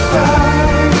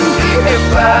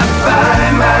 If I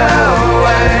find my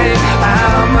way,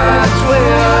 how much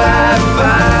will I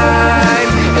find?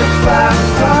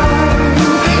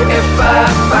 If I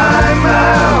find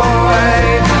my way,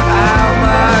 how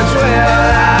much will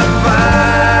I find?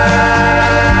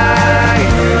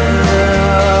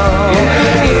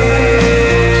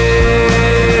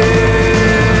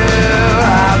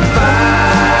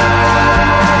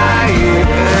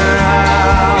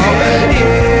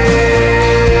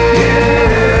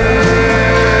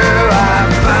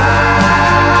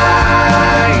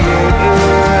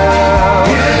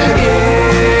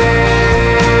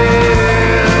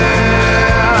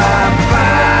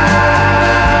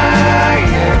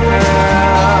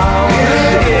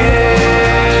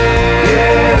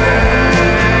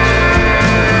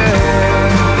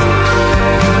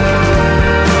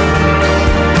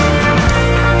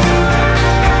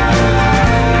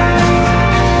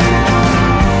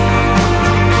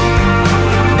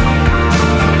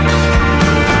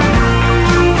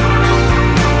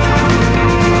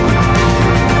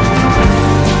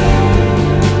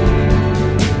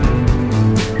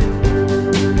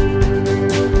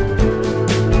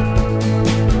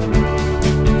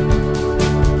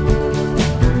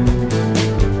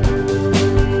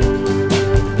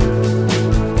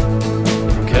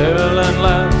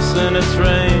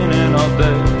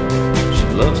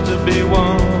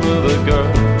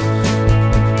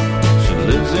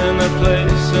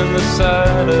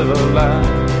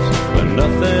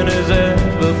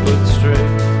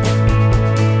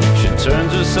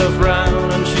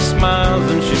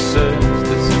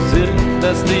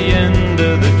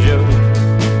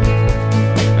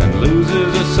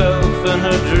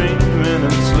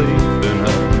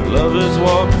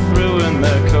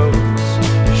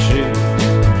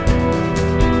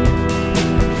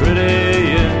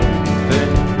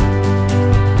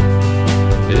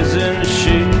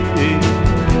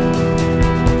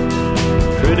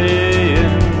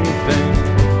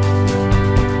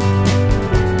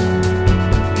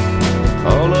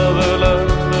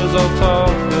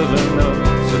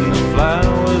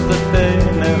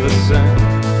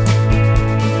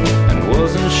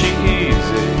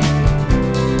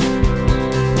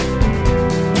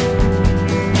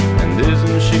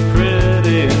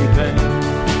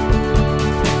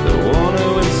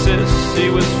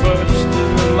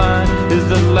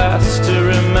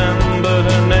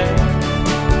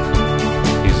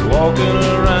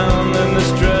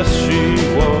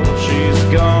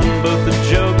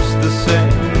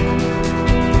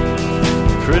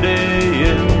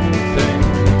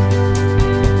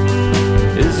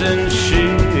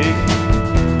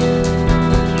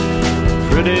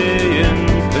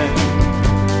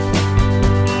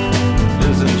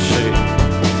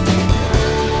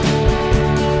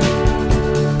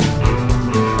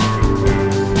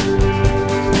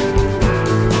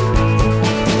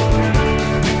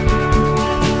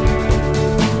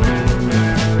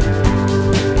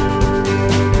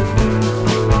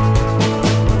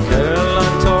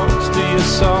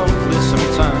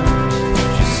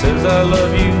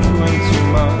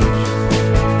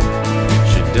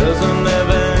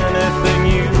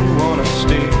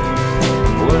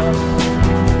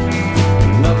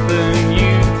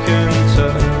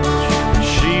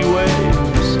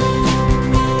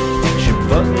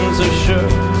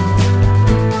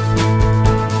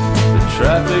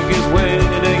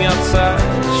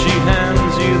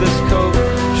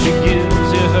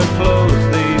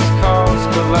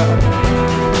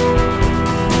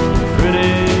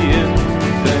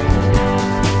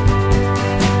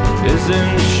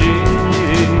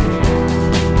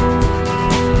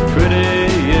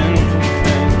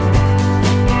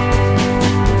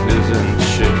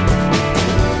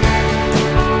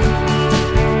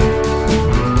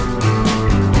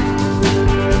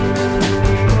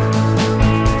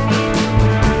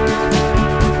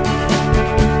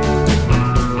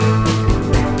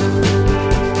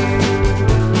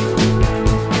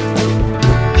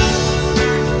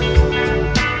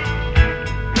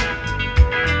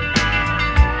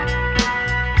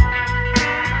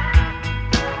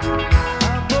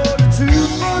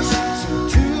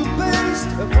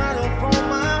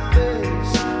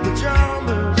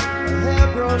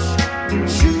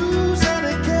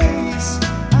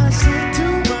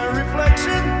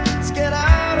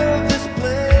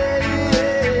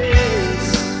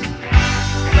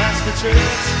 church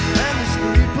and the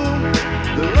steeple,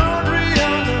 the laundry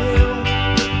on the hill,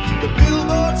 the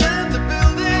billboards and the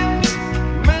buildings,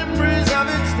 memories of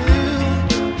it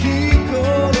still keep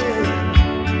calling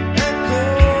and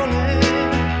calling.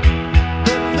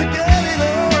 But forget it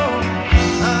all,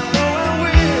 I know I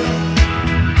will.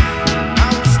 I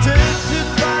was tempted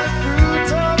by the fruit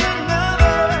of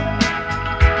another,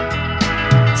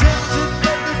 tempted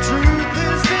but the truth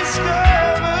is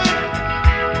discovered.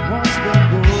 What's been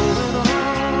going on?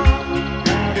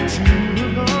 Now that you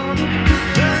are gone,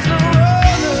 there's no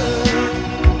other.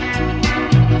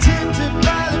 Tempted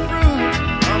by the fruit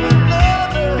of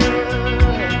another,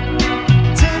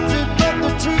 tempted but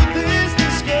the truth is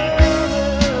discovered.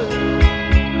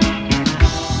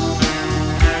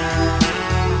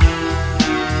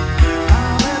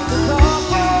 Out at the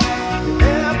Norfolk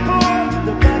airport,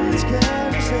 the baggage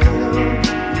carousel,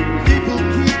 people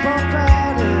keep on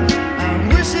crowding. I'm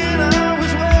wishing I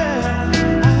was where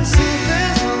I see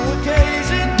there's no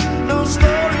occasion, no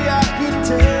story I could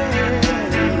tell.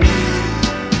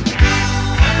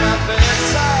 At my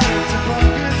bedside, it's a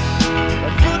bucket, a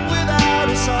foot without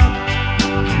a sock.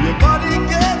 Your body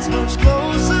gets much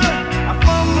closer. I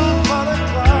fumble for the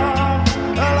clock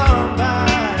along by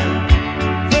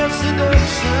first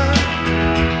seduction.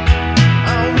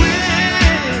 I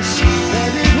wish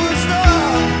that it would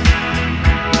stop.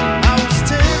 I was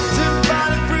tempted by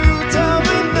the fruit of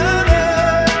another,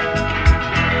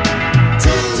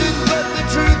 tempted but the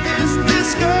truth is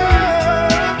discovered.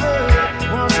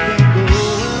 What's been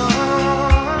going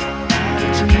on? How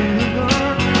did you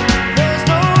gone? There's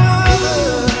no other.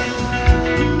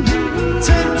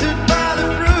 Tempted by the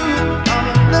fruit of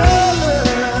another,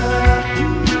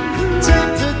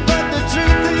 tempted but the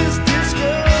truth is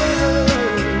discovered.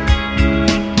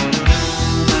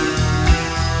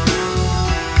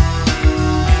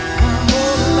 I'm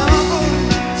holding on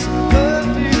for some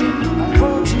perfume I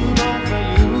fortune on for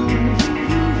you,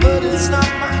 but it's not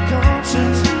my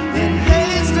conscience that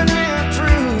hates to be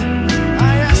untrue.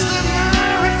 I ask that my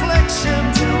reflection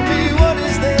tell me what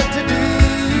is there to do.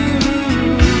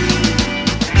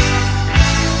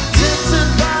 Tempted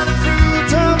by the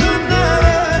fruit of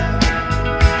another,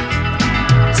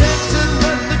 tempted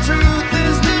but the truth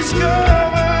is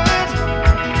discovered.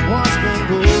 What's been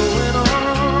going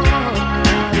on?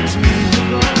 How did you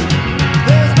go?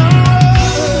 There's no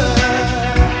other.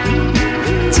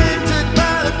 Tempted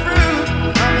by the fruit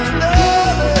of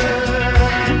another,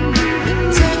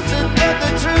 tempted but the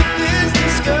truth is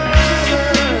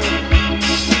discovered.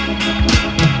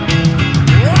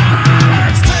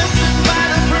 Tempted by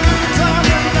the fruit of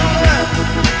another,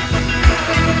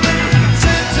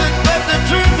 tempted but the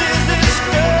truth is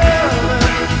discovered.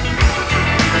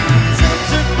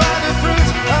 Tempted by the fruit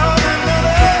of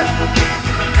another,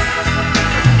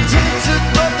 tempted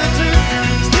but the truth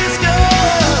is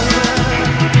discovered.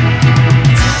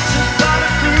 Tempted by the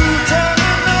fruit of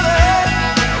another,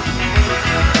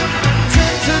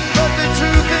 tempted but the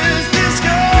truth is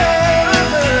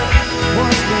discovered.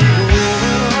 What's been going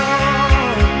on?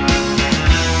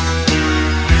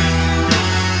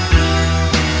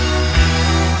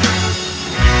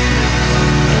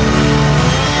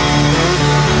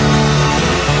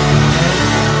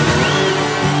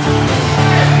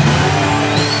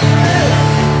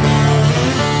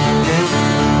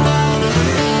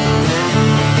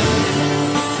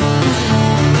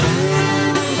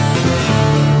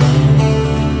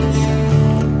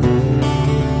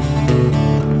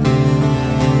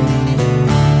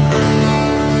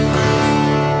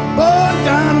 Born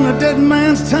down in a dead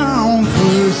man's town.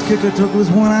 First kick I took was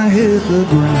when I hit the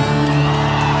ground.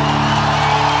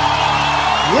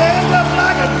 You end up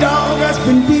like a dog that's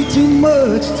been beat too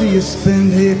much till you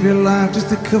spend half your life just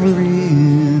to cover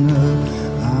it up.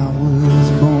 I was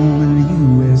born in the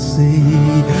USA,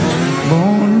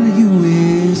 born in the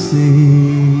USA.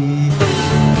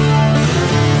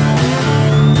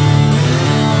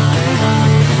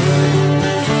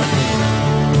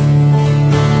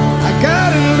 I got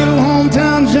in a little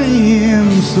hometown jam,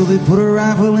 so they put a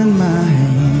rifle in my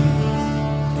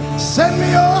hand, set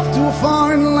me off to a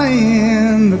foreign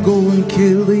land to go and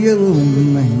kill the yellow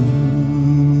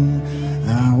man.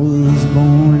 I was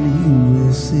born in the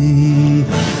USA,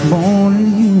 born in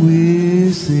the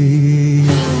USA.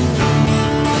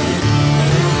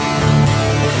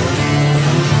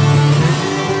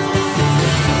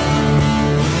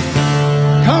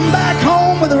 Come back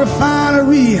home with a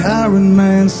refinery, hiring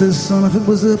man says, son, if it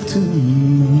was up to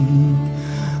me,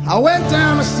 I went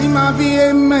down to see my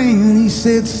VA man. He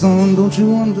said, son, don't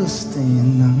you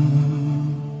understand now?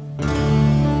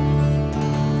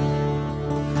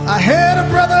 I had a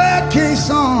brother at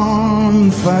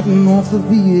Quezon fighting off the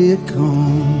Viet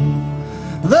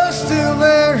Cong. They're still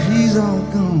there, he's all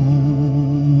gone.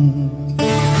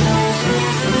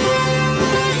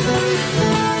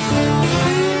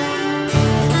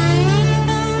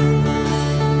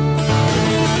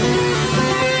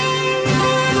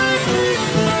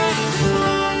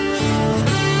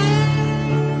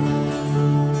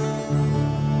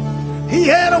 He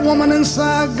had a woman in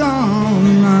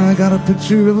Saigon, I got a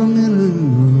picture of him in a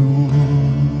room.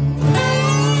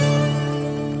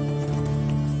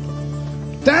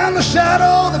 Down the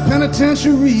shadow of the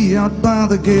penitentiary, out by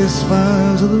the gas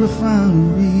fires of the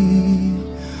refinery.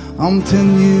 I'm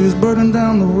 10 years burning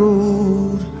down the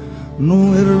road,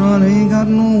 nowhere to run, ain't got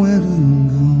nowhere to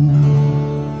go.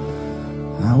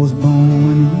 I was born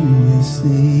in the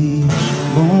USA,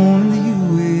 born in the USA.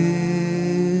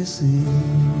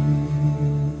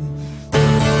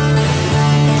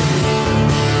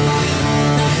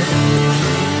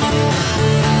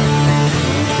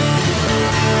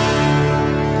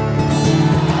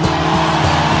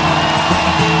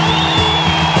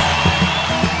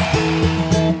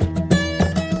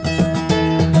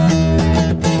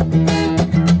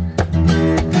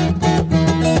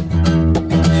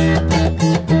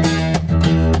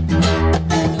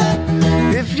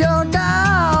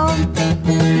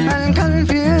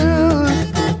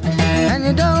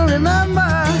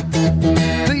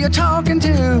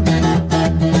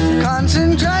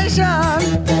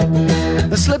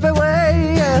 Slip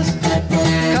away, yes,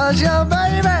 'cause your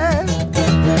baby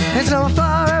is so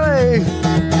far away.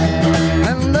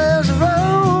 And there's a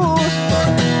rose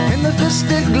in the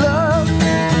fisted glove,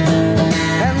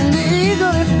 and the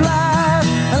eagle it flies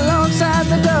alongside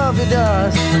the dove it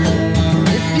does.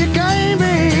 If you can't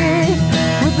be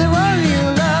with the one you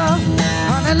love,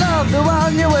 honey, love the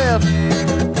one you're with.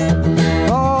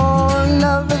 Oh,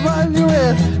 love the one you're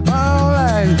with, all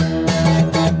right.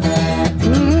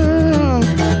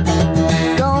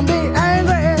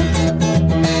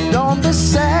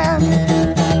 Sad,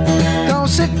 don't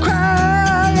sit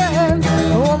crying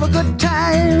over good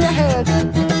time you had.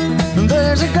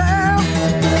 There's a girl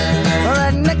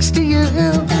right next to you,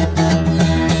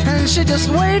 and she just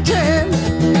waiting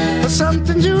for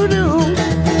something to do.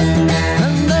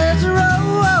 And there's a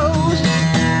rose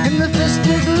in the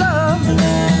fisted glove,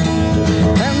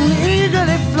 and the eagle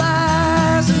it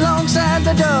flies alongside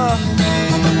the door.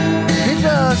 It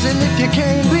does, and if you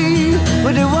can't be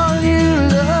with the one you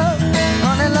love,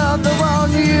 honey, love the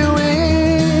one you with.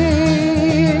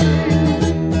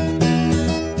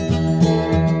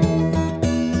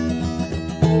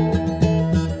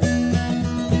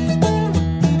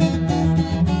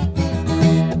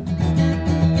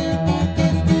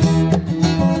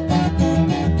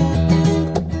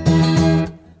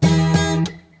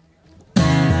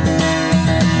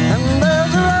 And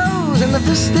there's a rose in the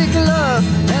fisted glove,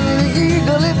 and the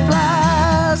eagle it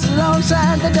flies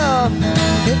alongside the dove.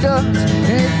 It does,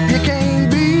 if you can't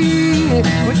be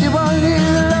with the one you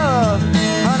love,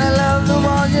 honey, love the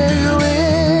one you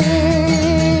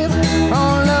with.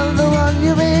 Oh, love the one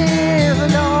you with,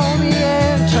 and don't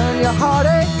yeah, turn your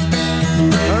heartache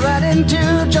right into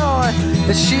joy.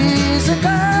 That she's a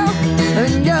girl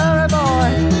and you're a boy.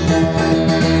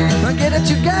 Get it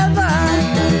together,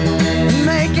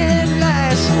 make it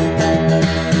nice.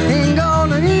 Ain't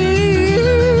gonna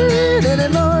need any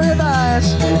more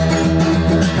advice.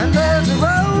 And there's a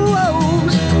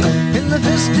rose in the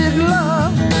fisted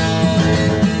glove,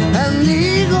 and the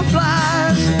eagle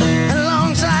flies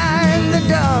alongside the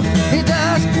dove. He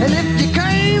does, and if you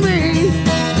can't be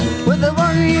with the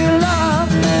one you love,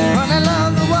 honey,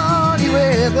 love the one you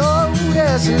with. Oh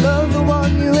yes, love the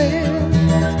one you with.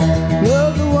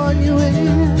 Love the one you with.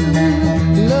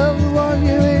 Love the one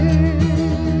you with.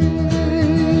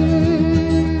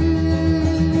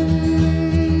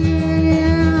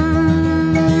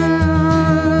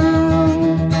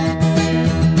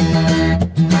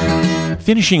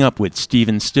 Finishing up with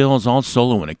Stephen Stills, all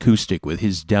solo and acoustic, with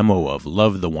his demo of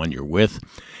Love the One You're With,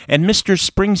 and Mr.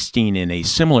 Springsteen in a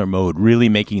similar mode, really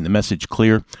making the message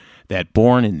clear that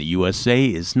Born in the USA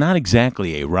is not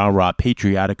exactly a rah-rah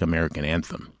patriotic American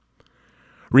anthem.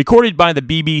 Recorded by the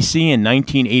BBC in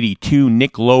 1982,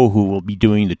 Nick Lowe, who will be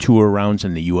doing the tour rounds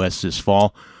in the U.S. this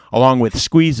fall, along with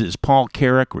Squeeze's Paul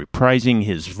Carrack reprising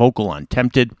his vocal on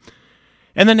Tempted,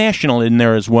 and the National in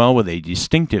there as well with a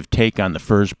distinctive take on the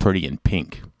Furs Pretty in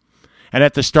Pink. And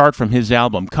at the start from his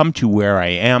album Come to Where I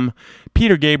Am,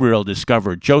 Peter Gabriel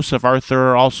discovered Joseph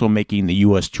Arthur, also making the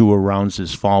U.S. tour rounds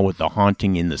this fall with The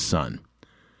Haunting in the Sun.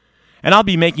 And I'll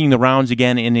be making the rounds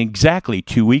again in exactly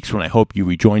 2 weeks when I hope you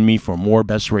rejoin me for more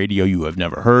Best Radio You Have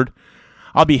Never Heard.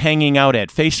 I'll be hanging out at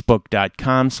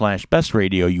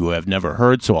facebook.com/bestradio you have never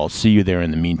heard, so I'll see you there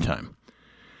in the meantime.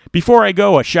 Before I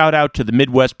go, a shout out to the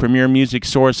Midwest premier music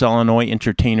source,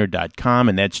 IllinoisEntertainer.com,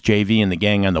 and that's JV and the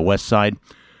gang on the west side.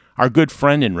 Our good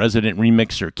friend and resident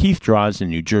remixer Keith Draws in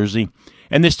New Jersey,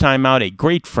 and this time out a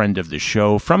great friend of the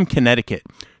show from Connecticut,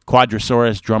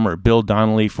 Quadrosaurus drummer Bill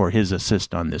Donnelly, for his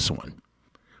assist on this one.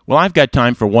 Well, I've got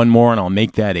time for one more, and I'll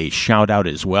make that a shout out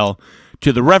as well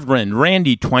to the Reverend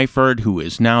Randy Twyford, who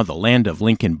is now the Land of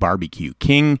Lincoln Barbecue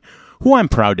King, who I'm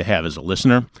proud to have as a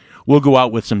listener. We'll go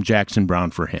out with some Jackson Browne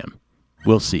for him.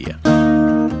 We'll see ya.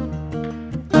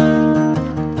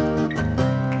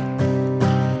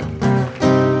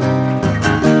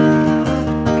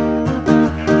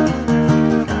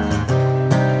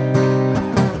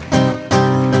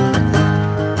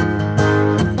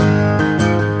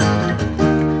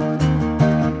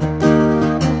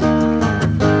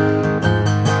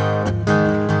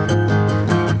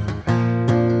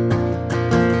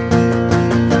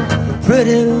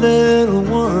 Pretty little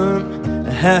one,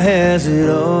 how has it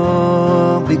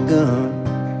all begun?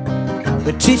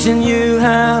 They're teaching you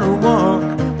how to walk,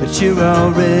 but you're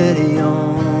already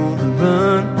on the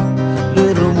run.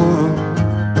 Little one,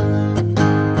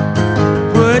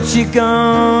 what you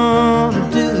gonna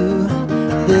do?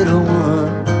 Little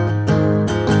one,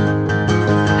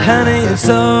 honey, it's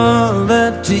all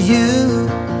up to you.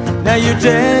 Now your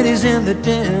daddy's in the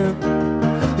den,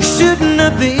 shooting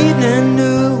up the evening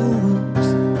news.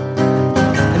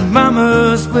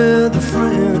 Mama's with a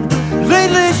friend.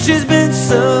 Lately she's been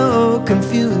so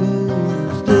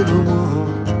confused. Little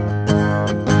one,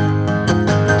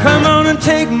 come on and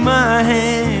take my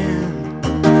hand.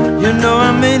 You know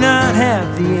I may not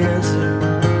have the answer,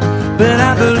 but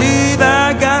I believe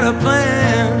I got a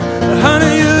plan.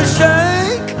 Honey, you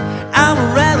shake, I'll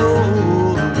rattle,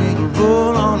 we'll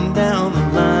roll on down the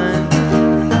line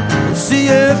and see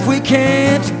if we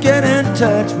can't get in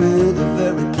touch with a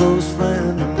very close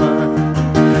friend of mine.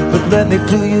 But let me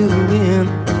clue you in,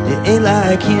 it ain't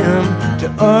like him to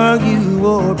argue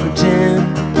or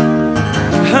pretend.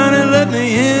 Honey, let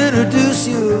me introduce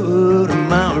you to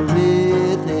my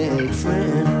redneck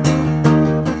friend.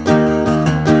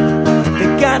 They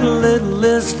got a little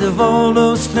list of all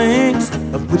those things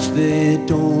of which they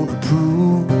don't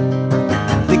approve.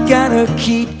 They gotta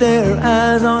keep their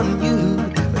eyes on you,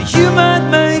 or you might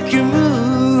make your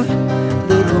move.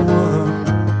 Little one,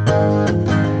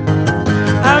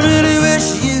 I really wish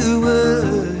you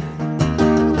would.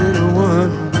 Little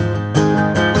one,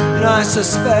 and I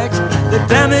suspect the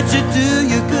damage you do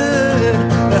you good.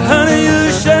 But honey, you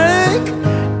shake,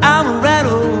 I'll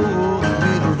rattle,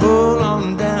 we'll roll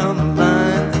on down the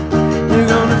line. You're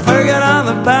gonna forget all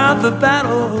about the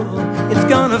battle, it's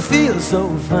gonna feel so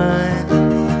fine.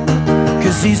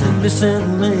 Cause he's the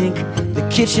missing link, the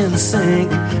kitchen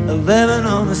sink, 11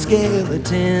 on a scale of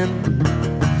 10.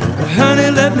 But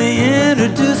honey, let me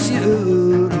introduce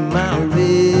you to my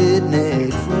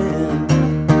redneck friend.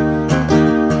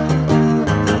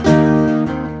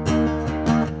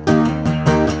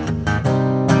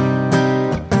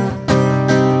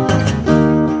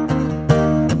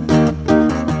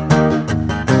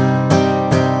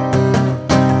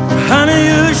 Honey,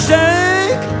 you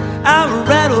shake, I'll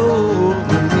rattle,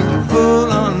 roll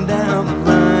on down the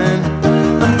line.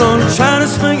 I'm gonna try to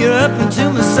swing you up into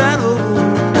my saddle,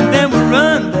 and then we'll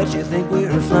run, bet you think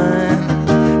we're flying.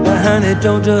 Now honey,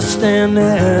 don't just stand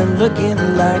there looking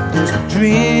like this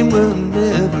dream will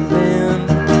never end.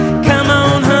 Come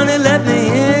on honey, let me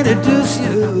introduce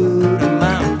you to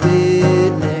my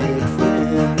redneck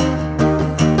friend.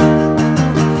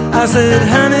 I said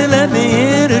honey, let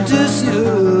me introduce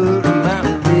you to my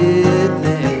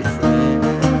redneck friend.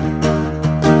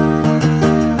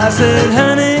 I said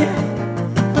honey,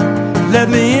 let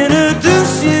me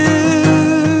introduce you.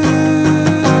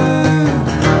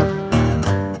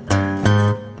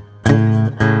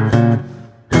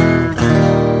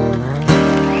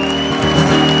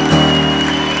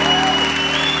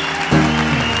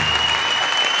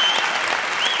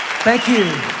 Thank you.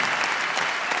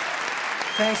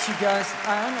 Thanks, you guys.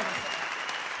 I never...